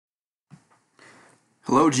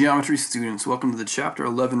Hello geometry students, welcome to the chapter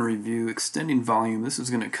 11 review, extending volume. This is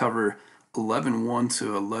going to cover 11.1 to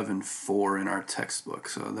 11.4 in our textbook.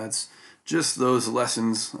 So that's just those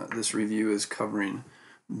lessons. This review is covering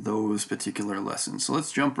those particular lessons. So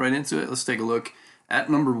let's jump right into it. Let's take a look at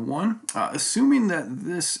number 1. Assuming that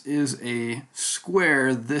this is a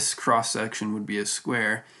square, this cross section would be a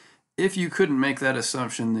square. If you couldn't make that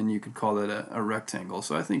assumption, then you could call that a rectangle.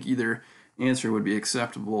 So I think either answer would be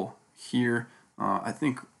acceptable here. I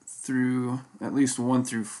think through at least 1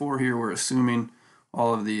 through 4 here, we're assuming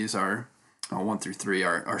all of these are 1 through 3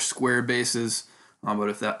 are square bases, but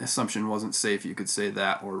if that assumption wasn't safe, you could say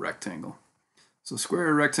that or rectangle. So square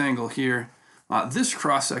or rectangle here. This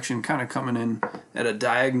cross section kind of coming in at a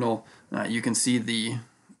diagonal. You can see the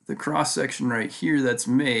cross section right here that's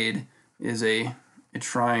made is a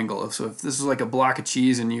triangle. So if this is like a block of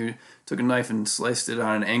cheese and you took a knife and sliced it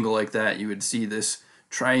on an angle like that, you would see this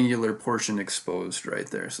triangular portion exposed right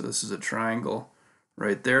there. So this is a triangle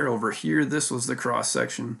right there. Over here, this was the cross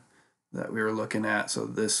section that we were looking at. So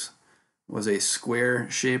this was a square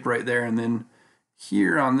shape right there. And then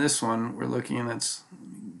here on this one, we're looking at, let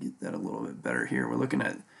me get that a little bit better here. We're looking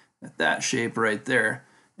at that shape right there.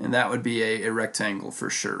 And that would be a rectangle for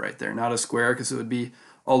sure right there. Not a square, because it would be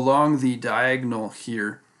along the diagonal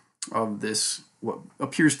here of this, what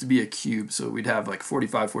appears to be a cube. So we'd have like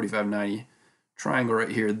 45, 45, 90 triangle right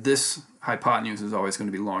here. This hypotenuse is always going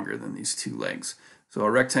to be longer than these two legs. So a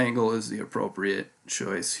rectangle is the appropriate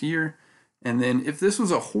choice here. And then if this was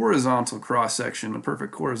a horizontal cross section, a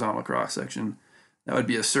perfect horizontal cross section, that would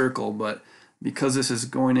be a circle. But because this is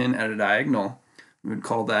going in at a diagonal, we would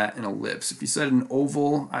call that an ellipse. If you said an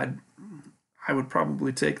oval, I would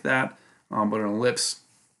probably take that. But an ellipse,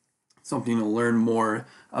 something to learn more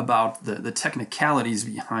about the technicalities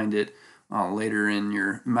behind it later in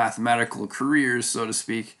your mathematical careers, so to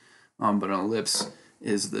speak, but an ellipse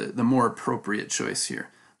is the more appropriate choice here.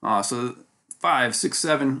 So 5, 6,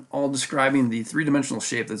 7, all describing the three-dimensional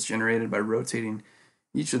shape that's generated by rotating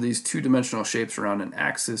each of these two-dimensional shapes around an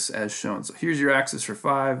axis as shown. So here's your axis for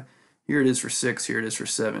 5, here it is for 6, here it is for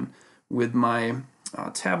 7. With my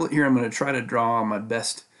tablet here, I'm going to try to draw my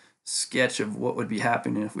best sketch of what would be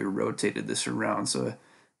happening if we rotated this around. So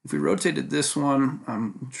if we rotated this one,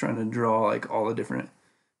 I'm trying to draw like all the different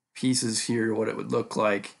pieces here, what it would look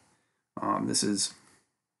like. This is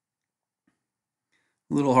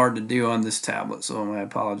a little hard to do on this tablet, so my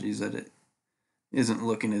apologies that it isn't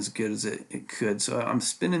looking as good as it could. So I'm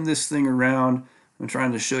spinning this thing around. I'm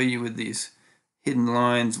trying to show you with these hidden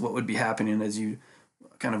lines what would be happening as you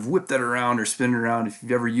kind of whip that around or spin it around. If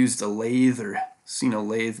you've ever used a lathe or seen a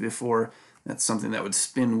lathe before, that's something that would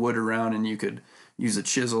spin wood around, and you could use a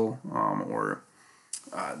chisel or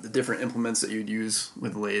the different implements that you'd use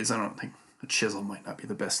with lathes. I don't think a chisel might not be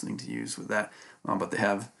the best thing to use with that, but they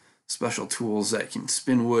have special tools that can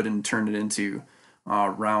spin wood and turn it into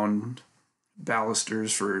round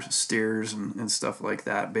balusters for stairs and stuff like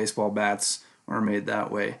that. Baseball bats are made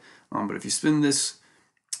that way. But if you spin this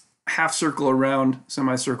half circle around,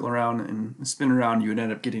 semicircle around, and spin around, you would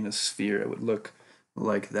end up getting a sphere. It would look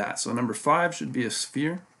like that. So number 5 should be a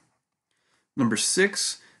sphere. Number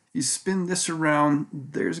 6, if you spin this around,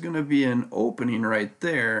 there's going to be an opening right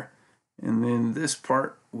there, and then this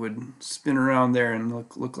part would spin around there and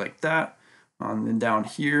look like that. And then down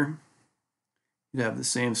here, you'd have the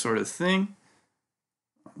same sort of thing.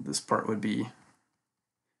 This part would be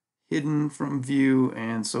hidden from view,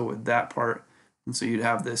 and so would that part. And so you'd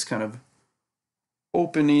have this kind of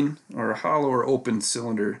opening or a hollow or open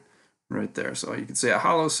cylinder right there. So you could say a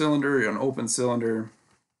hollow cylinder or an open cylinder.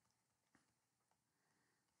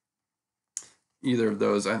 Either of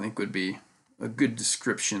those, I think, would be a good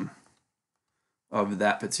description of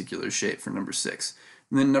that particular shape for number 6.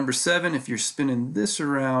 And then number 7, if you're spinning this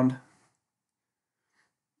around,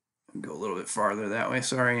 go a little bit farther that way,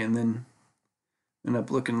 sorry, and then end up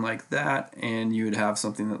looking like that, and you would have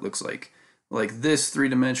something that looks like this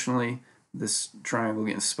three-dimensionally, this triangle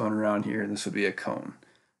getting spun around here. This would be a cone.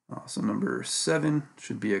 So number 7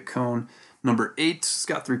 should be a cone. Number 8, it's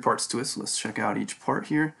got 3 parts to it, so let's check out each part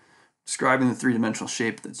here. Describing the three-dimensional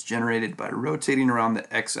shape that's generated by rotating around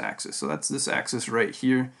the x-axis. So that's this axis right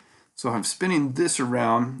here. So if I'm spinning this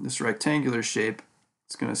around, this rectangular shape,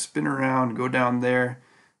 it's going to spin around, go down there,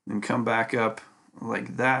 and come back up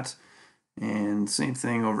like that. And same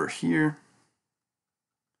thing over here.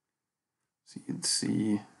 So you can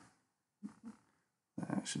see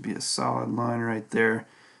that should be a solid line right there.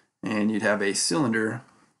 And you'd have a cylinder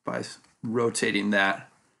by rotating that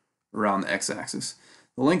around the x-axis.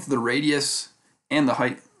 The length of the radius and the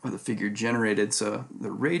height of the figure generated. So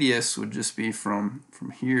the radius would just be from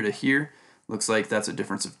here to here. Looks like that's a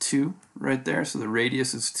difference of 2 right there, so the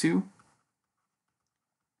radius is 2.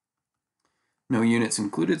 No units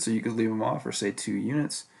included, so you could leave them off or say 2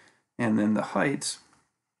 units. And then the height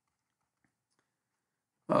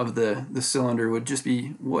of the cylinder would just be,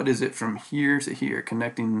 what is it from here to here,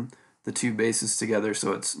 connecting the two bases together.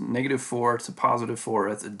 So it's -4 to +4,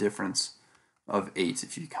 that's a difference of 8.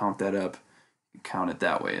 If you count that up, you count it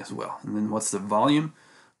that way as well. And then what's the volume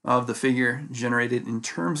of the figure generated in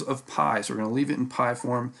terms of pi? So we're going to leave it in pi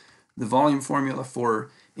form. The volume formula for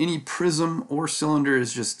any prism or cylinder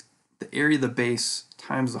is just the area of the base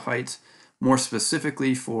times the height. More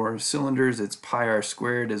specifically for cylinders, it's pi r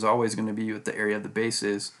squared is always going to be what the area of the base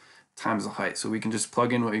is times the height. So we can just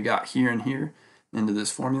plug in what we got here and here into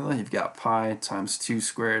this formula. You've got pi times 2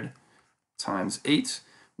 squared times 8.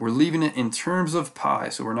 We're leaving it in terms of pi,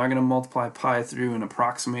 so we're not going to multiply pi through and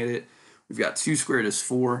approximate it. We've got 2 squared is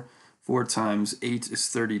 4. 4 times 8 is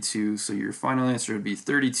 32, so your final answer would be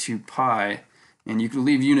 32 pi. And you can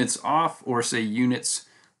leave units off or say units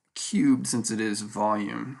cubed since it is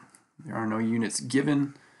volume. There are no units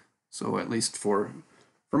given, so at least for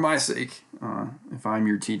my sake, if I'm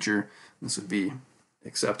your teacher, this would be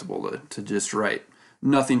acceptable to just write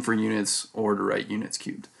nothing for units or to write units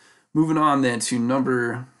cubed. Moving on then to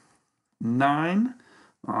number 9,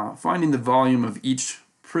 finding the volume of each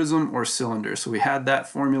prism or cylinder. So we had that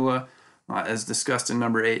formula as discussed in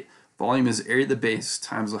number 8. Volume is area of the base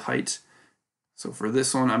times the height. So for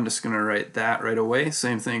this one, I'm just going to write that right away.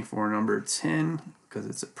 Same thing for number 10 because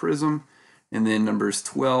it's a prism. And then numbers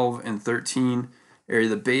 12 and 13, area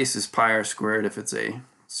of the base is pi r squared if it's a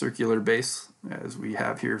circular base, as we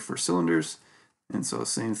have here for cylinders. And so the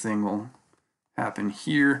same thing will happen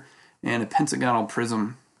here. And a pentagonal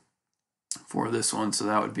prism for this one, so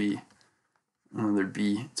that would be another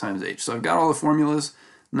b times h. So I've got all the formulas.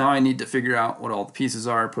 Now I need to figure out what all the pieces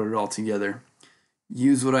are, put it all together,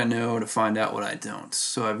 use what I know to find out what I don't.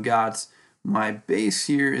 So I've got my base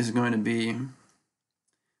here is going to be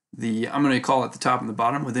I'm going to call it the top and the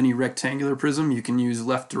bottom. With any rectangular prism, you can use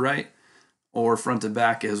left to right or front to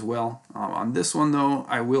back as well. On this one though,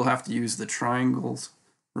 I will have to use the triangles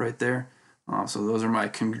right there. So those are my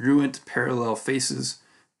congruent parallel faces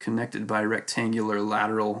connected by rectangular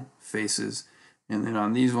lateral faces. And then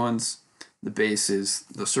on these ones, the base is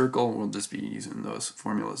the circle. We'll just be using those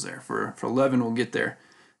formulas there. For 11, we'll get there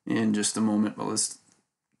in just a moment, but let's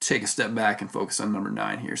take a step back and focus on number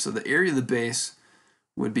 9 here. So the area of the base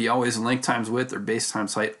would be always length times width or base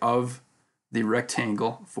times height of the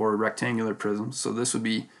rectangle for rectangular prisms. So this would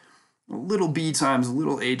be little b times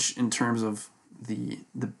little h in terms of the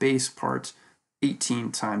base part,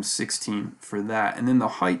 18 times 16 for that. And then the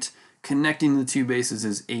height connecting the two bases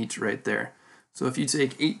is 8 right there. So if you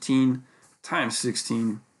take 18 times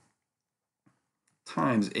 16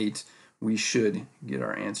 times 8, we should get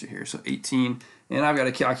our answer here. So 18, and I've got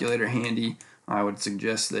a calculator handy. I would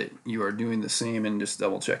suggest that you are doing the same and just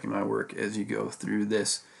double checking my work as you go through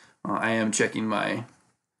this. I am checking my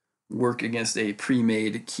work against a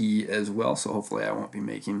pre-made key as well, so hopefully I won't be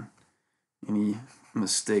making any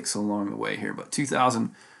mistakes along the way here. But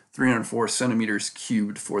 2,304 centimeters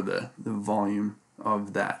cubed for the volume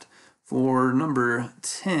of that. For number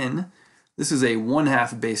 10, this is a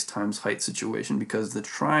 1/2 base times height situation because the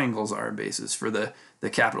triangles are bases for the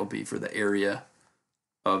capital B, for the area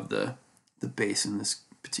of the base in this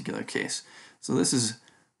particular case. So this is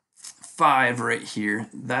 5 right here.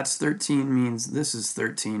 That's 13 means this is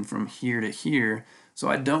 13 from here to here. So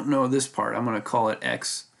I don't know this part. I'm going to call it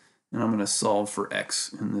x, and I'm going to solve for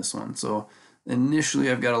x in this one. So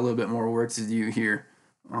initially I've got a little bit more work to do here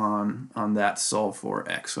on that solve for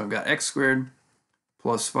x. So I've got x squared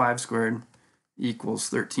plus 5 squared equals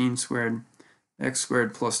 13 squared. X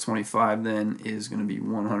squared plus 25 then is going to be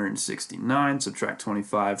 169. Subtract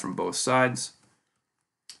 25 from both sides.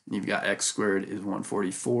 And you've got x squared is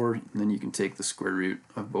 144. And then you can take the square root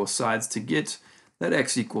of both sides to get that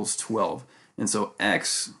x equals 12. And so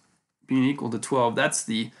x being equal to 12, that's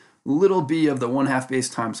the little b of the 1/2 base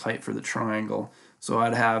times height for the triangle. So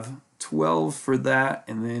I'd have 12 for that,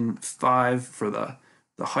 and then 5 for the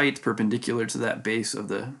height perpendicular to that base of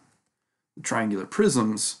the triangular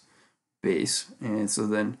prism's base. And so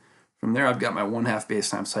then from there I've got my 1/2 base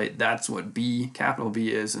times height. That's what b, capital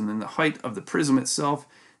B is. And then the height of the prism itself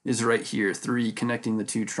is right here, 3, connecting the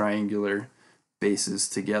two triangular bases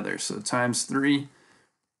together. So times 3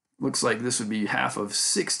 looks like this would be half of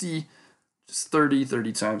 60, just 30.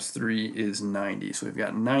 30 times 3 is 90. So we've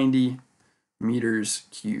got 90 meters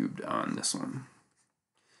cubed on this one.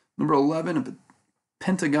 Number 11, a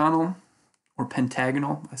pentagonal or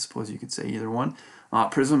pentagonal, I suppose you could say either one.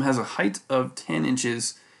 Prism has a height of 10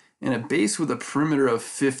 inches and a base with a perimeter of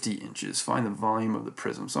 50 inches. Find the volume of the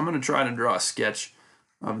prism. So I'm going to try to draw a sketch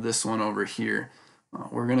of this one over here.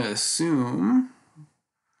 We're going to assume,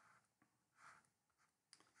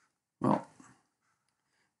 well,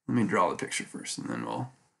 let me draw the picture first, and then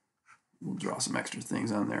we'll draw some extra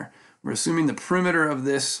things on there. We're assuming the perimeter of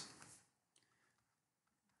this,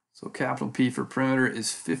 so capital P for perimeter,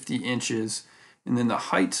 is 50 inches, and then the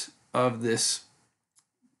height of this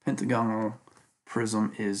pentagonal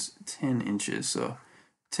prism is 10 inches. So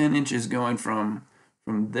 10 inches going from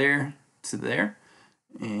there to there,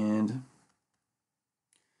 and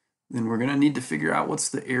then we're going to need to figure out what's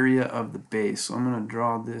the area of the base. So I'm going to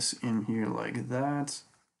draw this in here like that.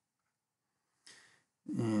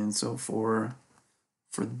 And so for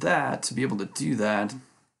that, to be able to do that,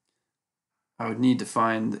 I would need to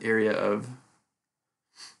find the area of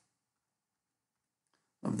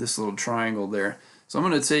this little triangle there. So I'm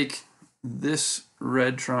going to take this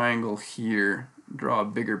red triangle here, draw a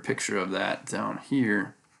bigger picture of that down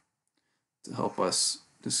here to help us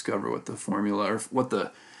discover what the formula or what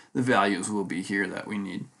the values will be here that we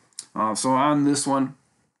need. So on this one,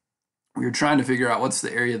 we were trying to figure out what's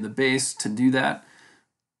the area of the base. To do that,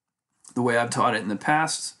 the way I've taught it in the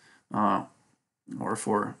past, or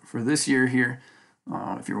for this year here,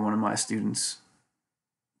 if you're one of my students,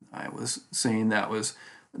 I was saying that was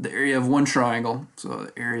the area of one triangle, so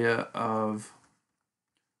the area of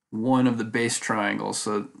one of the base triangles,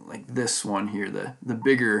 so like this one here, the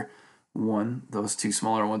bigger one, those two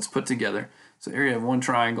smaller ones put together. So area of one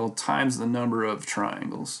triangle times the number of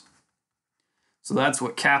triangles. So that's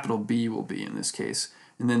what capital B will be in this case.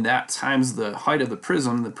 And then that times the height of the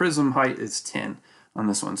prism height is 10 on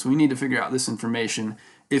this one. So we need to figure out this information.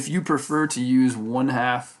 If you prefer to use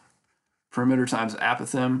 1/2 perimeter times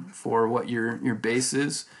apothem for what your base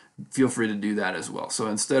is, feel free to do that as well. So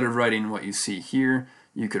instead of writing what you see here,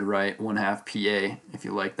 you could write 1/2 PA if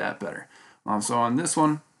you like that better. So on this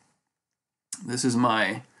one, this is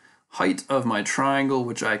my height of my triangle,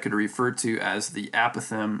 which I could refer to as the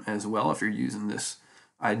apothem as well if you're using this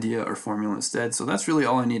idea or formula instead. So that's really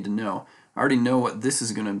all I need to know. I already know what this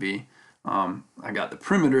is going to be. I got the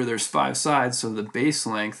perimeter, there's 5 sides, so the base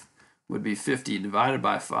length would be 50 divided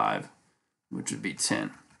by 5, which would be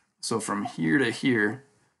 10. So from here to here,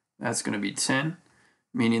 that's going to be 10,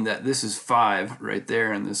 meaning that this is 5 right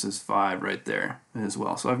there, and this is 5 right there as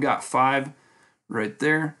well. So I've got 5 right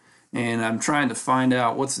there, and I'm trying to find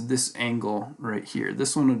out what's this angle right here.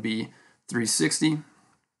 This one would be 360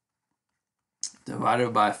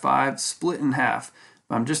 divided by 5, split in half.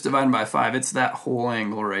 If I'm just dividing by 5, it's that whole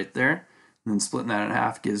angle right there. And then splitting that in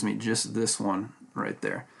half gives me just this one right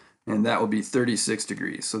there. And that will be 36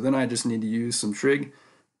 degrees. So then I just need to use some trig,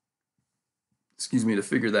 to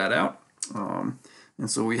figure that out. And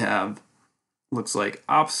so we have, looks like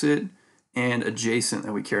opposite and adjacent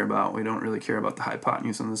that we care about. We don't really care about the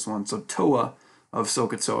hypotenuse on this one. So TOA of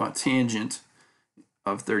SOHCAHTOA, tangent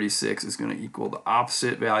of 36, is going to equal the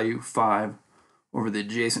opposite value, 5, over the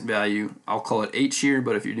adjacent value. I'll call it H here,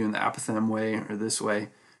 but if you're doing the apothem way or this way,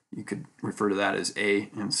 you could refer to that as A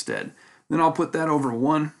instead. Then I'll put that over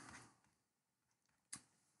 1.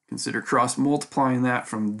 Consider cross multiplying that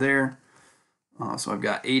from there. So I've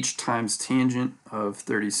got H times tangent of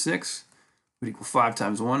 36 would equal 5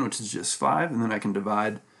 times 1, which is just 5. And then I can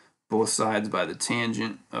divide both sides by the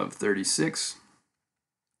tangent of 36.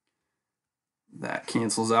 That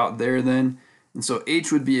cancels out there then. And so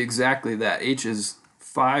H would be exactly that. H is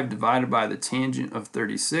 5 divided by the tangent of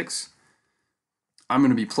 36. I'm going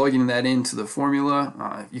to be plugging that into the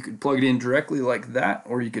formula. You could plug it in directly like that,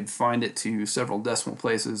 or you could find it to several decimal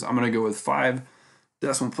places. I'm going to go with 5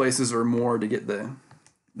 decimal places or more to get the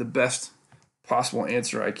best possible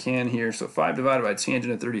answer I can here. So 5 divided by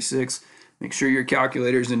tangent of 36. Make sure your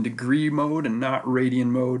calculator is in degree mode and not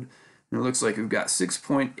radian mode. And it looks like we've got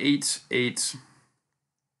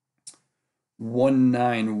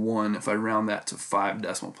 6.88191 if I round that to 5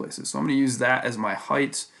 decimal places. So I'm going to use that as my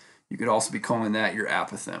height. You could also be calling that your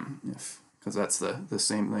apothem, because that's the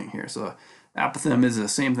same thing here. So apothem is the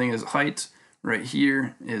same thing as height. Right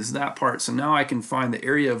here is that part. So now I can find the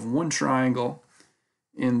area of one triangle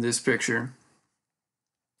in this picture.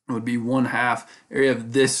 It would be 1/2 area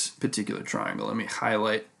of this particular triangle. Let me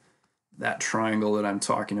highlight that triangle that I'm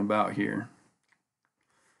talking about here.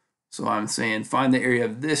 So I'm saying find the area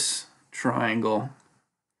of this triangle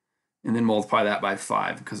and then multiply that by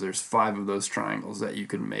 5, because there's 5 of those triangles that you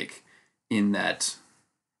can make in that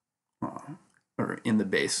or in the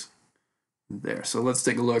base there. So let's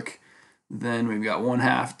take a look. Then we've got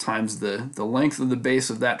 1/2 times the length of the base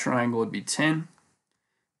of that triangle would be 10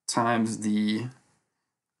 times the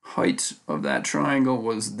height of that triangle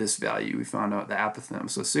was this value. We found out the apothem.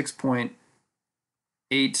 So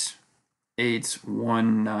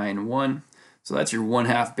 6.88191. So that's your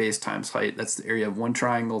 1/2 base times height. That's the area of one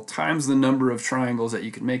triangle times the number of triangles that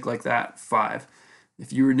you could make like that, 5.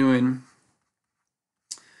 If you were doing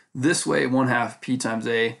this way, 1/2 p times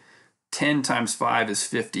a, 10 times 5 is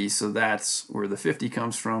 50, so that's where the 50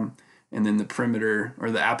 comes from, and then the perimeter,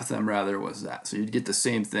 or the apothem rather, was that. So you'd get the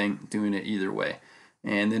same thing doing it either way.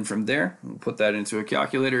 And then from there, we'll put that into a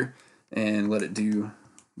calculator and let it do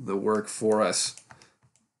the work for us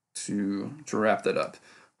to wrap that up.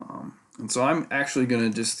 And so I'm actually going to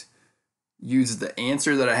just use the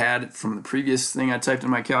answer that I had from the previous thing I typed in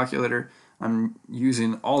my calculator. I'm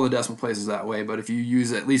using all the decimal places that way, but if you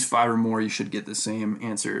use at least 5 or more, you should get the same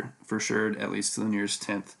answer for sure, at least to the nearest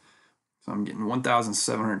tenth. So I'm getting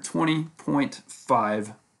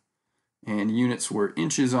 1,720.5, and units were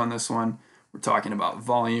inches on this one. We're talking about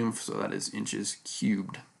volume, so that is inches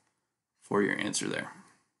cubed for your answer there.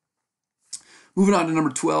 Moving on to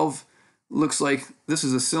number 12. Looks like this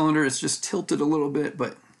is a cylinder. It's just tilted a little bit,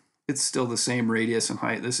 but it's still the same radius and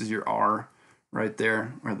height. This is your R right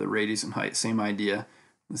there, or the radius and height, same idea.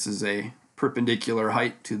 This is a perpendicular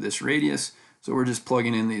height to this radius, so we're just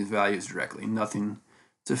plugging in these values directly. Nothing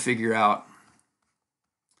to figure out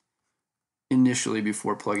initially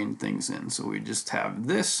before plugging things in. So we just have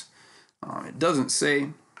this. It doesn't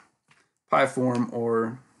say pi form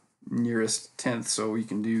or nearest tenth, so we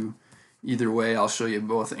can do either way. I'll show you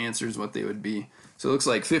both answers, what they would be. So it looks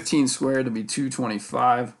like 15 squared would be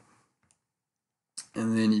 225.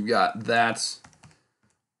 And then you've got that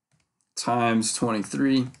times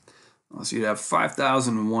 23. So you'd have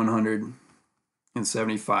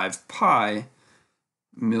 5,175 pi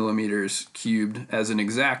millimeters cubed as an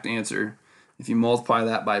exact answer. If you multiply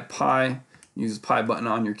that by pi, use the pi button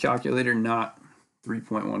on your calculator, not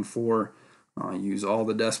 3.14. Use all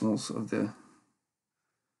the decimals of the,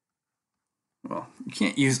 well, you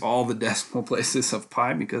can't use all the decimal places of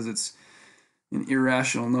pi because it's an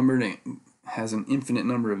irrational number and it has an infinite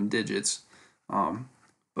number of digits.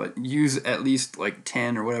 But use at least like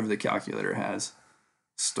 10 or whatever the calculator has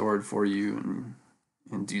stored for you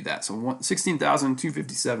and do that. So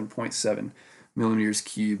 16,257.7 millimeters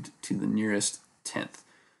cubed to the nearest tenth.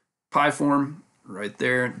 Pi form right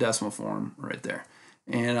there, decimal form right there.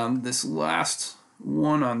 And on this last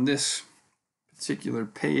one on this particular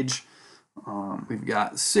page, we've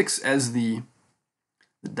got 6 as the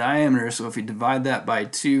diameter. So if we divide that by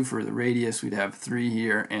 2 for the radius, we'd have 3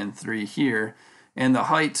 here and 3 here. And the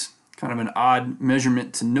height, kind of an odd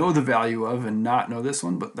measurement to know the value of and not know this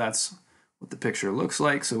one, but that's what the picture looks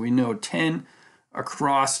like. So we know 10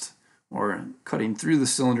 across, or cutting through the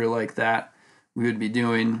cylinder like that, we would be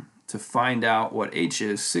doing, to find out what h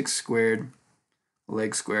is, 6 squared,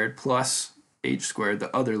 leg squared, plus h squared,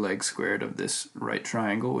 the other leg squared of this right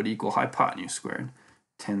triangle, would equal hypotenuse squared,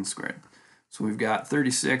 10 squared. So we've got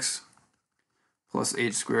 36 plus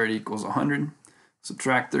h squared equals 100.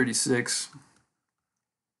 Subtract 36,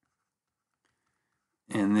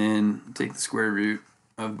 and then take the square root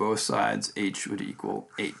of both sides. H would equal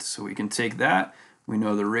 8. So we can take that. We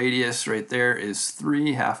know the radius right there is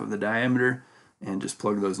 3, half of the diameter, and just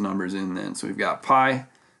plug those numbers in then. So we've got pi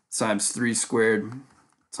times 3 squared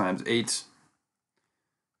times 8,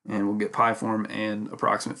 and we'll get pi form and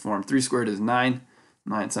approximate form. 3 squared is 9.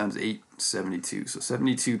 9 times 8, 72. So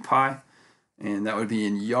 72 pi, and that would be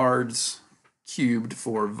in yards cubed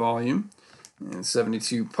for volume. And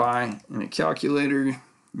 72 pi in a calculator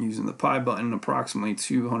using the pi button, approximately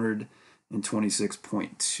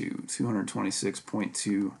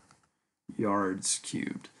 226.2 yards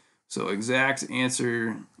cubed. So exact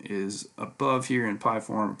answer is above here in pi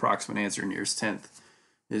form. Approximate answer nearest tenth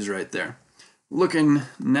is right there. Looking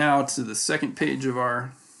now to the second page of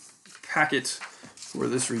our packet for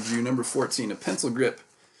this review, number 14, a pencil grip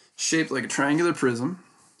shaped like a triangular prism.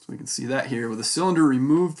 So we can see that here with a cylinder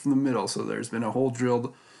removed from the middle. So there's been a hole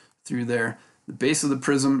drilled through there. The base of the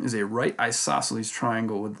prism is a right isosceles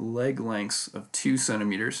triangle with leg lengths of 2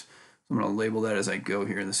 centimeters. So I'm going to label that as I go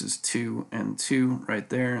here. This is 2 and 2 right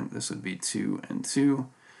there. This would be 2 and 2.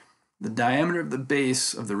 The diameter of the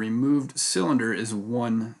base of the removed cylinder is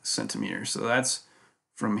 1 centimeter. So that's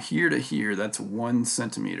from here to here, that's 1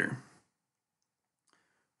 centimeter.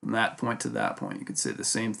 From that point to that point, you could say the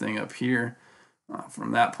same thing up here.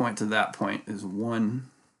 From that point to that point is 1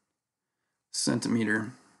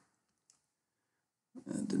 centimeter.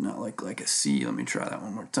 That did not look like a C. Let me try that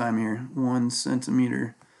one more time here. 1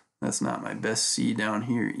 centimeter. That's not my best C down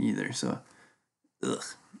here either. So,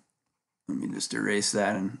 let me just erase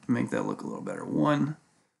that and make that look a little better. 1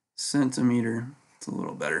 centimeter. It's a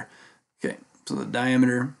little better. Okay, so the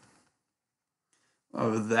diameter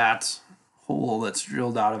of that hole that's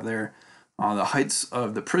drilled out of there, the heights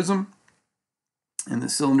of the prism and the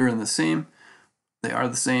cylinder are the same. They are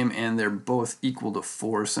the same, and they're both equal to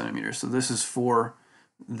 4 centimeters. So this is 4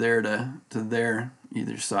 there to there,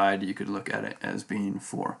 either side. You could look at it as being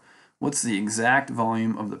 4. What's the exact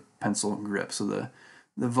volume of the pencil grip? So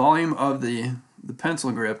the volume of the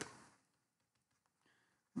pencil grip,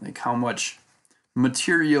 like how much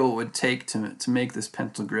material it would take to make this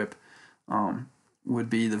pencil grip, would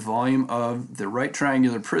be the volume of the right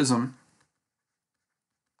triangular prism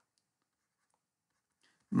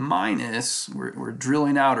minus, we're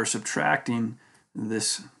drilling out or subtracting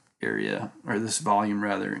this area, or this volume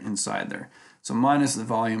rather, inside there. So minus the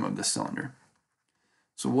volume of the cylinder.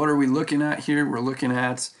 So what are we looking at here? We're looking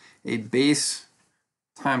at a base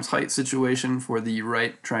times height situation for the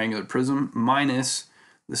right triangular prism minus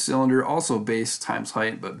the cylinder, also base times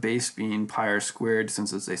height, but base being pi r squared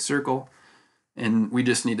since it's a circle. And we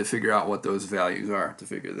just need to figure out what those values are to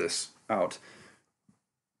figure this out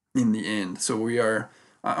in the end. So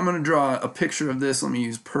I'm going to draw a picture of this. Let me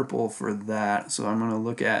use purple for that. So I'm going to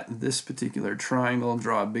look at this particular triangle,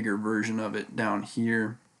 draw a bigger version of it down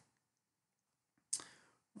here.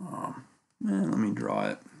 And let me draw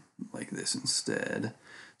it like this instead.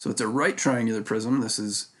 So it's a right triangular prism. This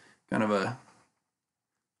is kind of a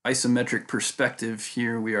isometric perspective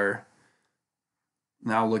here. We are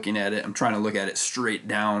now looking at it. I'm trying to look at it straight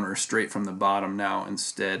down or straight from the bottom now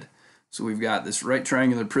instead. So we've got this right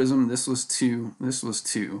triangular prism. This was 2. This was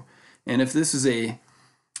 2. And if this is a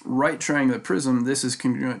right triangular prism, this is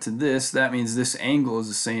congruent to this. That means this angle is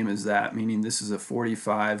the same as that, meaning this is a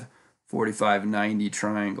 45, 45, 90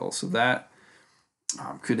 triangle. So that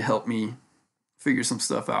could help me figure some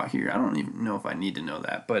stuff out here. I don't even know if I need to know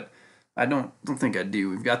that, but I don't think I do.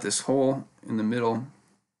 We've got this hole in the middle,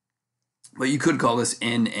 but you could call this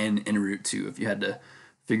n root 2 if you had to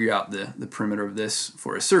figure out the perimeter of this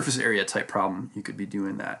for a surface area type problem. You could be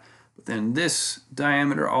doing that. But then this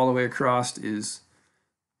diameter all the way across is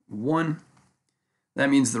 1. That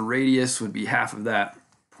means the radius would be half of that,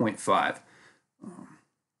 0.5.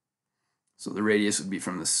 So the radius would be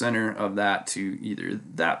from the center of that to either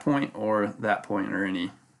that point or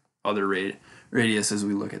any other radius as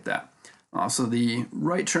we look at that. So the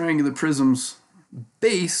right triangular prism's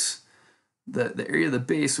base, the area of the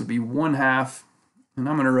base would be 1/2, and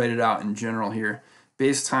I'm going to write it out in general here,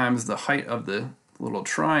 base times the height of the little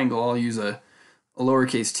triangle. I'll use a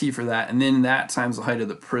lowercase t for that, and then that times the height of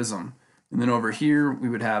the prism. And then over here we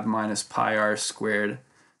would have minus pi r squared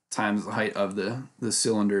times the height of the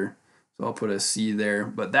cylinder. So I'll put a c there,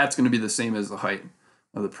 but that's going to be the same as the height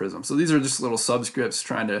of the prism. So these are just little subscripts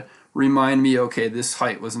trying to remind me, okay, this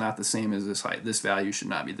height was not the same as this height. This value should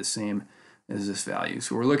not be the same as this value.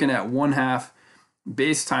 So we're looking at 1/2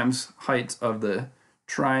 base times height of the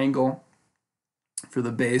triangle for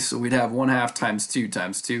the base. So we'd have 1/2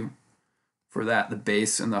 times 2 for that. The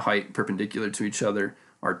base and the height perpendicular to each other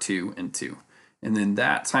are 2 and 2. And then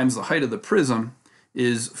that times the height of the prism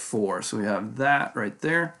is 4. So we have that right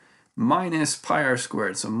there minus pi r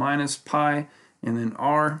squared. So minus pi, and then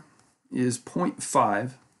r is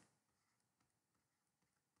 0.5.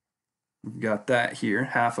 We've got that here,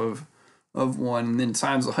 half of 1, and then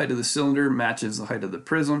times the height of the cylinder matches the height of the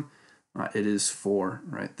prism. It is 4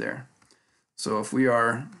 right there. So if we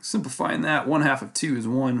are simplifying that, 1/2 of 2 is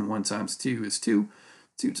 1, 1 times 2 is 2,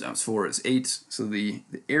 2 times 4 is 8. So the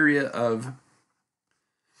area of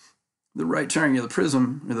the right triangular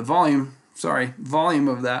prism, or the volume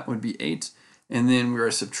of that would be 8. And then we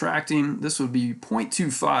are subtracting, this would be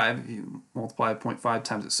 0.25, if you multiply 0.5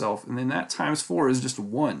 times itself, and then that times 4 is just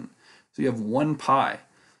 1. So you have 1 pi.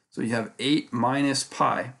 So you have 8 minus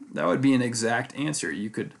pi. That would be an exact answer. You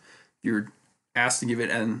could, if you were asked to give it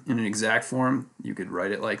in an exact form, you could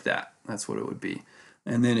write it like that. That's what it would be.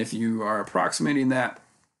 And then if you are approximating that,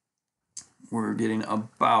 we're getting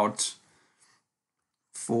about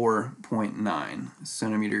 4.9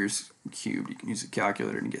 centimeters cubed. You can use a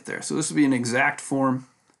calculator to get there. So this would be an exact form.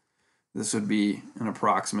 This would be an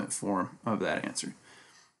approximate form of that answer.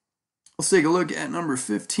 Let's take a look at number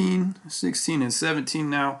 15, 16, and 17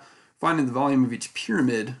 now. Finding the volume of each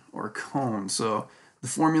pyramid or cone. So the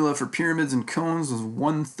formula for pyramids and cones was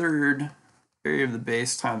 1/3 area of the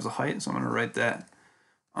base times the height. So I'm going to write that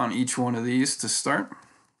on each one of these to start.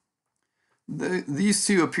 These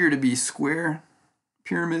two appear to be square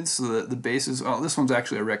pyramids, so that the bases, well, this one's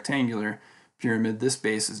actually a rectangular pyramid. This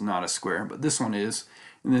base is not a square, but this one is.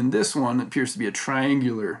 And then this one appears to be a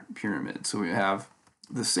triangular pyramid. So we have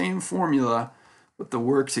the same formula, but the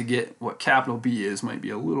work to get what capital B is might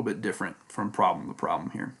be a little bit different from problem to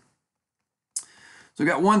problem here. So we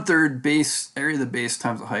got 1/3 base, area of the base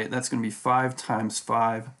times the height. That's going to be 5 times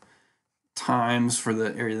 5 times for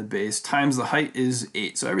the area of the base times the height is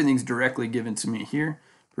 8. So everything's directly given to me here.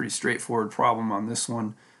 Pretty straightforward problem on this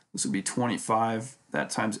one. This would be 25.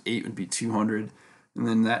 That times 8 would be 200. And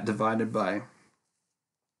then that divided by,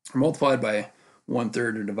 or multiplied by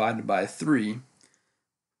 1/3 or divided by 3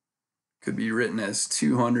 could be written as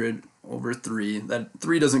 200 over 3. That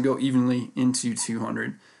 3 doesn't go evenly into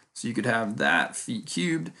 200. So you could have that feet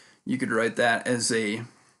cubed. You could write that as a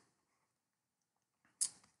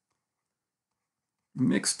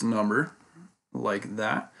mixed number like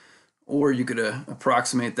that. Or you could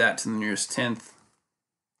approximate that to the nearest tenth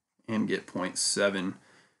and get 0.7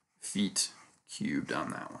 feet cubed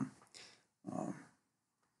on that one.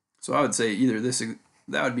 So I would say either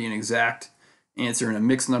that would be an exact answer in a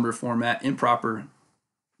mixed number format, improper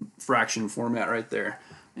fraction format right there,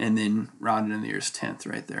 and then rounded in the nearest tenth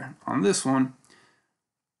right there. On this one,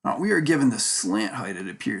 we are given the slant height, it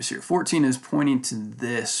appears here. 14 is pointing to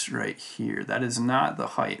this right here. That is not the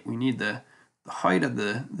height. We need the height of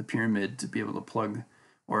the pyramid to be able to plug,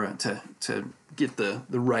 or to get the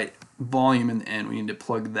right volume in the end. We need to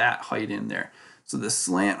plug that height in there. So the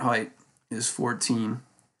slant height is 14.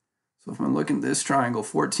 So if I'm looking at this triangle,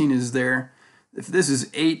 14 is there. If this is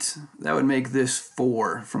 8, that would make this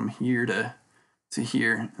 4 from here to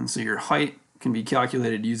here. And so your height can be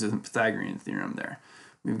calculated using the Pythagorean theorem there.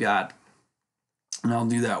 We've got, and I'll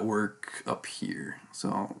do that work up here. So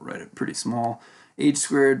I'll write it pretty small. 8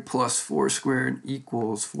 squared plus 4 squared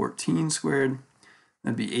equals 14 squared.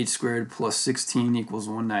 That'd be 8 squared plus 16 equals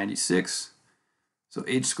 196. So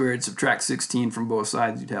 8 squared, subtract 16 from both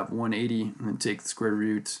sides, you'd have 180, and then take the square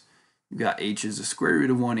root. You've got h is the square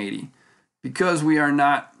root of 180. Because we are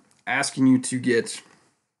not asking you to get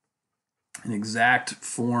an exact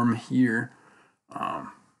form here,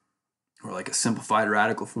 or like a simplified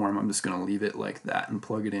radical form, I'm just going to leave it like that and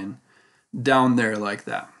plug it in down there like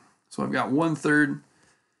that. So I've got 1/3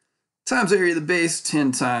 times area of the base,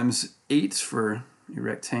 10 times 8 for a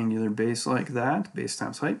rectangular base like that, base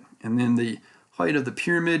times height. And then the height of the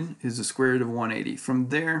pyramid is the square root of 180. From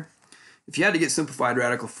there, if you had to get simplified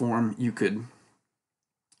radical form, you could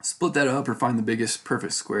split that up or find the biggest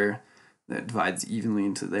perfect square that divides evenly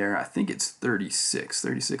into there. I think it's 36.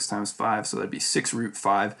 36 times 5, so that'd be 6 root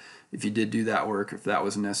 5 if you did do that work, if that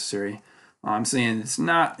was necessary. I'm saying it's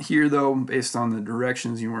not here though, based on the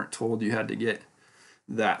directions. You weren't told you had to get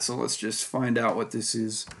that. So let's just find out what this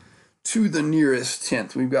is to the nearest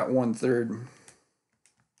tenth. We've got 1/3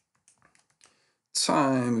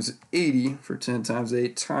 times 80 for 10 times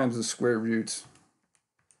 8 times the square root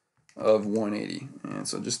of 180. And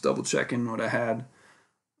so just double checking what I had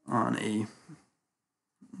on the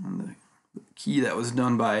key that was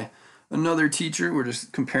done by another teacher. We're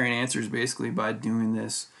just comparing answers basically by doing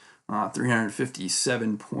this.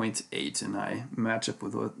 357.8, and I match up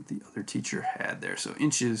with what the other teacher had there. So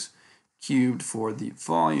inches cubed for the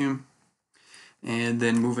volume. And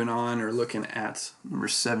then moving on, or looking at number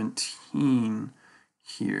 17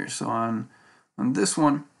 here. So on this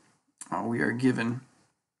one, we are given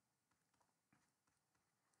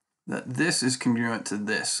that this is congruent to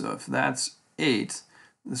this. So if that's 8,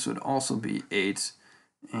 this would also be 8.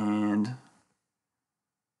 And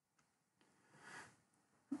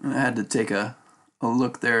I had to take a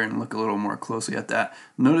look there and look a little more closely at that.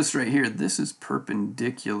 Notice right here, this is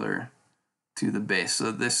perpendicular to the base.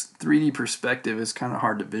 So this 3D perspective is kind of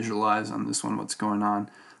hard to visualize on this one, what's going on.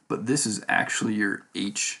 But this is actually your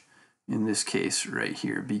H in this case right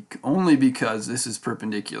here, only because this is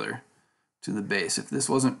perpendicular to the base. If this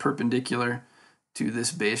wasn't perpendicular to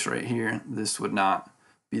this base right here, this would not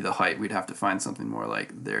be the height. We'd have to find something more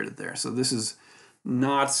like there to there. So this is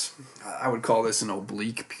not, I would call this an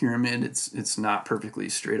oblique pyramid. It's not perfectly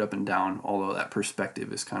straight up and down, although that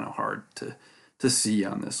perspective is kind of hard to see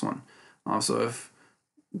on this one. So if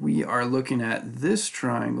we are looking at this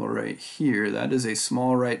triangle right here, that is a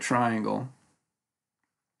small right triangle.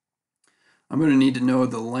 I'm going to need to know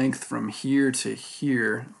the length from here to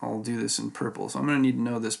here. I'll do this in purple. So I'm going to need to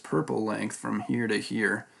know this purple length from here to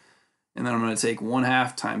here. And then I'm going to take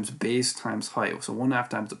 1/2 times base times height. So 1/2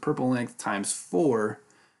 times the purple length times 4 to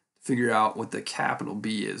figure out what the capital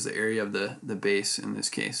B is, the area of the base in this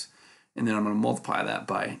case. And then I'm going to multiply that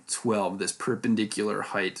by 12, this perpendicular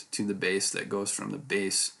height to the base that goes from the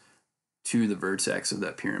base to the vertex of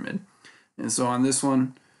that pyramid. And so on this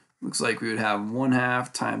one, looks like we would have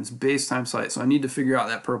 1/2 times base times height. So I need to figure out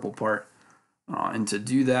that purple part. And to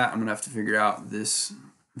do that, I'm going to have to figure out this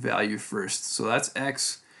value first. So that's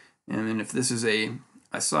x. And then if this is a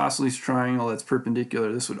isosceles triangle that's perpendicular,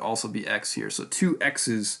 this would also be x here. So two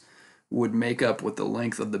x's would make up what the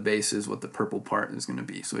length of the base is, what the purple part is going to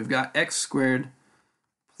be. So we've got x squared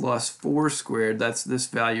plus 4 squared. That's this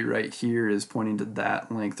value right here is pointing to that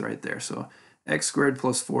length right there. So x squared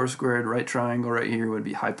plus 4 squared, right triangle right here would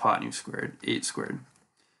be hypotenuse squared, 8 squared.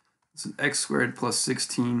 So x squared plus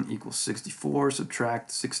 16 equals 64.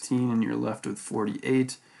 Subtract 16 and you're left with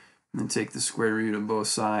 48. And then take the square root of both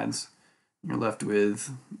sides. You're left with,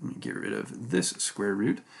 let me get rid of this square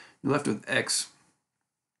root. You're left with x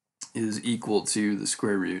is equal to the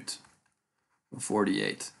square root of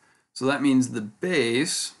 48. So that means the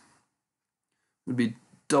base would be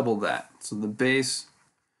double that. So the base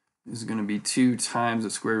is going to be 2 times the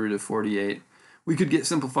square root of 48. We could get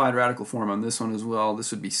simplified radical form on this one as well.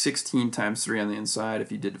 This would be 16 times 3 on the inside.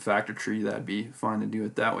 If you did a factor tree, that'd be fine to do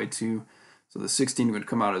it that way too. So the 16 would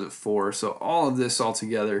come out as a 4. So all of this all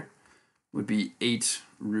together would be 8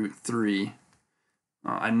 root 3.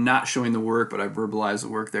 I'm not showing the work, but I verbalized the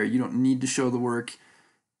work there. You don't need to show the work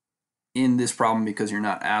in this problem because you're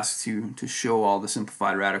not asked to show all the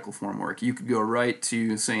simplified radical form work. You could go right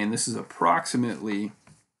to saying this is approximately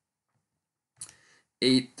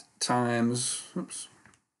 8 times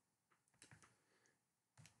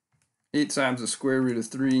the square root of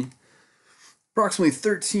 3, approximately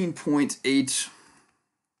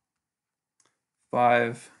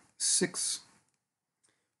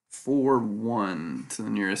 13.85641 to the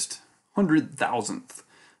nearest 100,000th.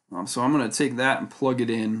 So I'm going to take that and plug it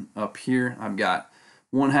in up here. I've got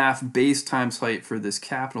 1/2 base times height for this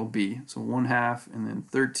capital B. So 1/2 and then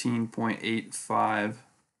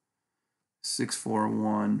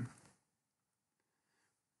 13.85641.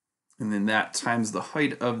 And then that times the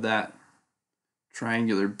height of that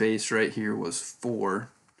triangular base right here was 4.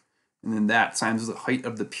 And then that times the height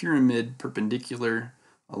of the pyramid perpendicular,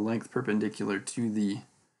 a length perpendicular to the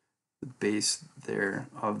base there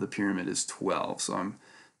of the pyramid is 12. So I'm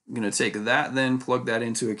going to take that then, plug that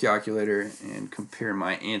into a calculator, and compare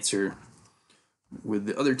my answer with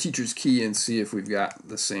the other teacher's key and see if we've got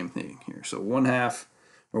the same thing here. So 1/2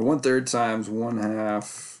 or 1/3 times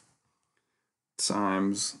 1/2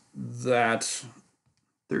 times that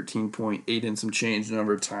 13.8 and some change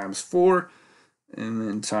number times 4, and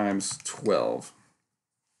then times 12.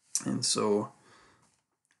 And so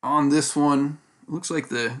on this one, it looks like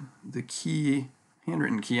the key,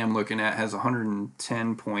 handwritten key I'm looking at has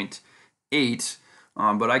 110.8,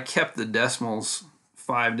 but I kept the decimals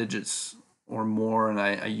 5 digits or more, and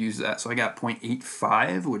I used that. So I got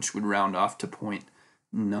 0.85, which would round off to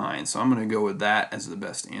 0.9. So I'm going to go with that as the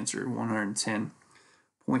best answer,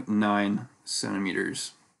 110.9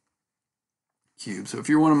 centimeters cubed. So if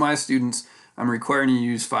you're one of my students, I'm requiring you to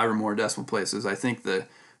use 5 or more decimal places. I think the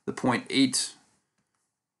 0.8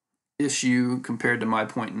 issue compared to my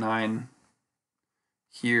 0.9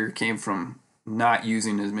 here came from not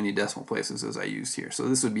using as many decimal places as I used here. So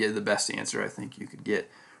this would be the best answer I think you could get,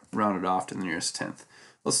 rounded off to the nearest 10th.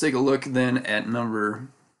 Let's take a look then at numbers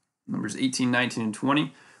 18, 19, and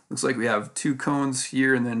 20. Looks like we have 2 cones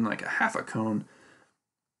here and then like a half a cone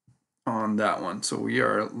on that one. So we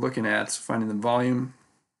are looking at finding the volume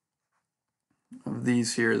of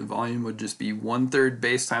these here. The volume would just be 1/3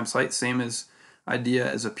 base times height, same as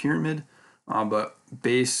idea as a pyramid, but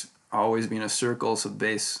base always being a circle, so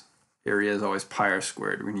base area is always pi r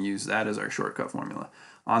squared. We're going to use that as our shortcut formula.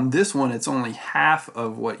 On this one, it's only half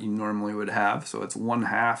of what you normally would have, so it's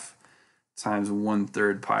 1/2 times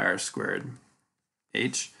 1/3 pi r squared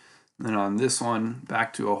h. And then on this one,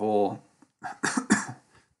 back to a whole,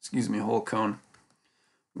 excuse me, a whole cone,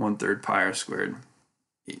 1/3 pi r squared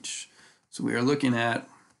h. So we are looking at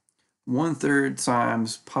 1/3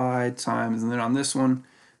 times pi times, and then on this one,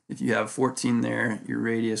 if you have 14 there, your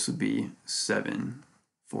radius would be 7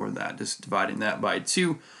 for that, just dividing that by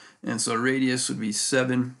 2. And so radius would be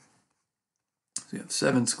 7. So you have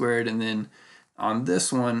 7 squared, and then on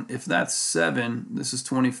this one, if that's 7, this is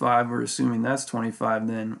 25, we're assuming that's 25,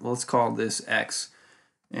 then let's call this x.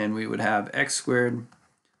 And we would have x squared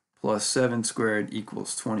plus 7 squared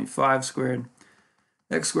equals 25 squared.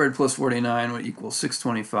 X squared plus 49 would equal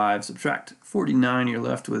 625. Subtract 49, you're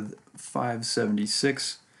left with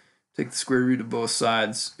 576. Take the square root of both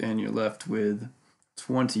sides, and you're left with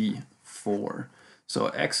 24. So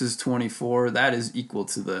x is 24. That is equal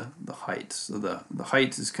to the height. So the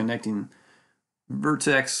height is connecting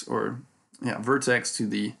vertex to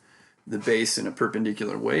the base in a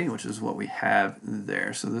perpendicular way, which is what we have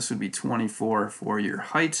there. So this would be 24 for your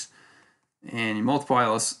height. And you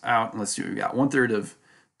multiply this out, and let's see what we got. 1/3 of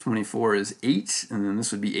 24 is 8, and then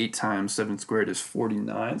this would be 8 times 7 squared is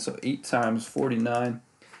 49. So 8 times 49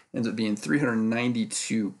 ends up being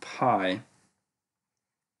 392 pi.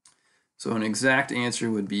 So an exact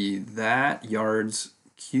answer would be that yards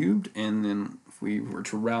cubed, and then if we were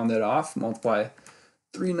to round that off, multiply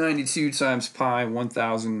 392 times pi,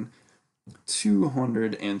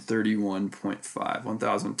 1,231.5.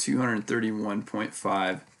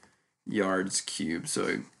 1,231.5 yards cubed.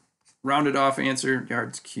 So rounded off answer,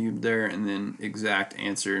 yards cubed there, and then exact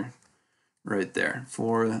answer right there.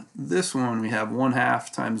 For this one, we have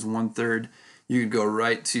 1/2 times 1/3. You could go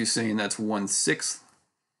right to saying that's 1/6.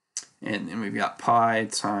 And then we've got pi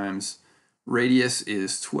times radius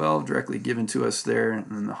is 12 directly given to us there, and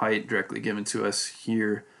then the height directly given to us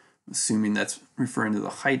here, assuming that's referring to the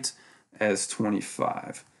height as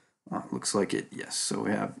 25. Looks like it, yes. So we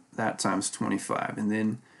have that times 25. And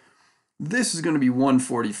then this is going to be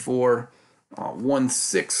 144.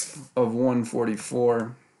 1/6 of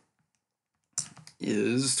 144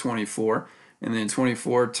 is 24. And then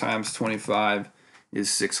 24 times 25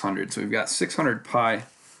 is 600. So we've got 600 pi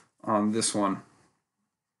on this one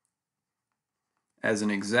as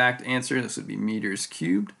an exact answer. This would be meters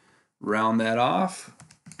cubed. Round that off.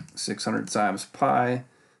 600 times pi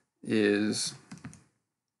is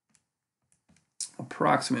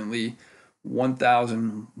approximately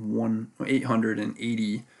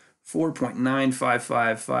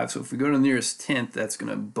 1,884.9555. So if we go to the nearest tenth, that's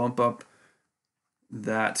going to bump up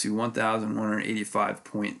that to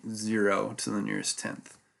 1,185.0 to the nearest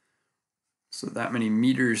tenth. So that many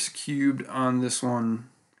meters cubed on this one.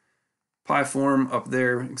 Pi form up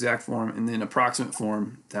there, exact form, and then approximate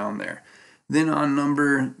form down there. Then on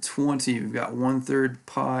number 20, we've got 1/3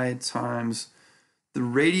 pi times the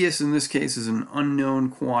radius. In this case is an unknown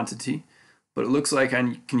quantity, but it looks like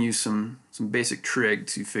I can use some basic trig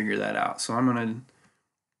to figure that out. So I'm going to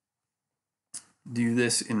do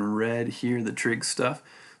this in red here, the trig stuff.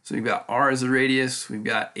 So we've got r as the radius, we've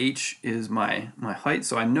got h is my height,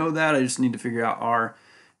 so I know that, I just need to figure out r.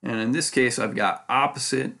 And in this case, I've got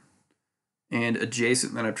opposite and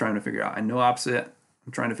adjacent that I'm trying to figure out. I know opposite,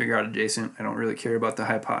 I'm trying to figure out adjacent. I don't really care about the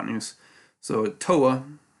hypotenuse. So TOA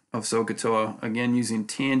of SOHCAHTOA, again using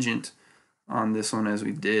tangent on this one as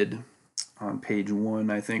we did on page 1,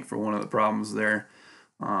 I think, for one of the problems there.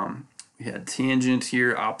 We had tangent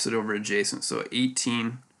here, opposite over adjacent, so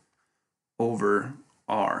 18 over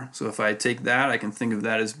r. So if I take that, I can think of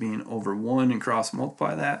that as being over 1 and cross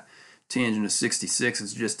multiply that. Tangent of 66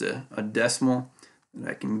 is just a decimal that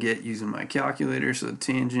I can get using my calculator. So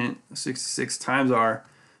tangent of 66 times r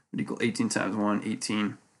would equal 18 times 1,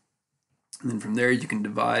 18. And then from there you can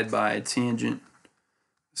divide by tangent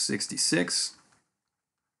 66.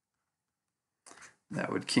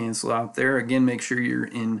 That would cancel out there. Again, make sure you're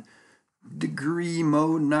in degree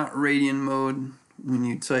mode, not radian mode, when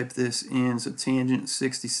you type this in. So tangent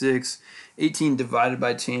 66, 18 divided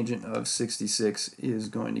by tangent of 66 is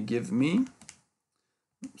going to give me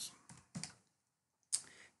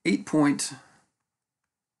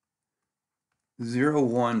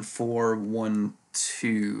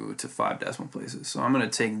 8.01412 to 5 decimal places. So I'm going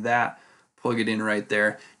to take that, plug it in right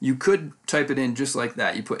there. You could type it in just like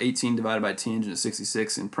that. You put 18 divided by tangent of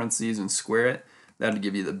 66 in parentheses and square it. That would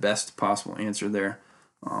give you the best possible answer there.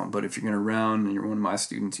 But if you're going to round and you're one of my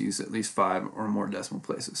students, use at least 5 or more decimal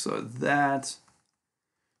places. So that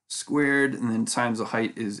squared and then times the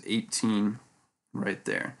height is 18 right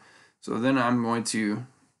there. So then I'm going to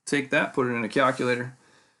take that, put it in a calculator,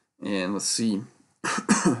 and let's see.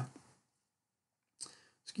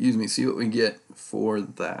 Excuse me, see what we get for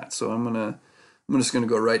that. So I'm just gonna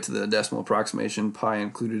go right to the decimal approximation, pi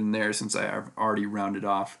included in there since I have already rounded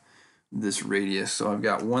off this radius. So I've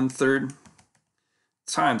got 1/3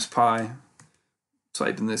 times pi.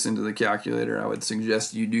 Typing this into the calculator, I would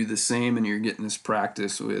suggest you do the same and you're getting this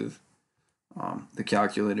practice with the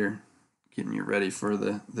calculator, getting you ready for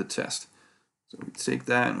the test. So we take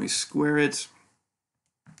that and we square it,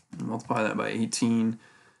 and multiply that by 18,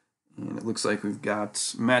 and it looks like we've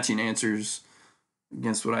got matching answers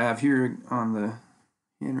against what I have here on the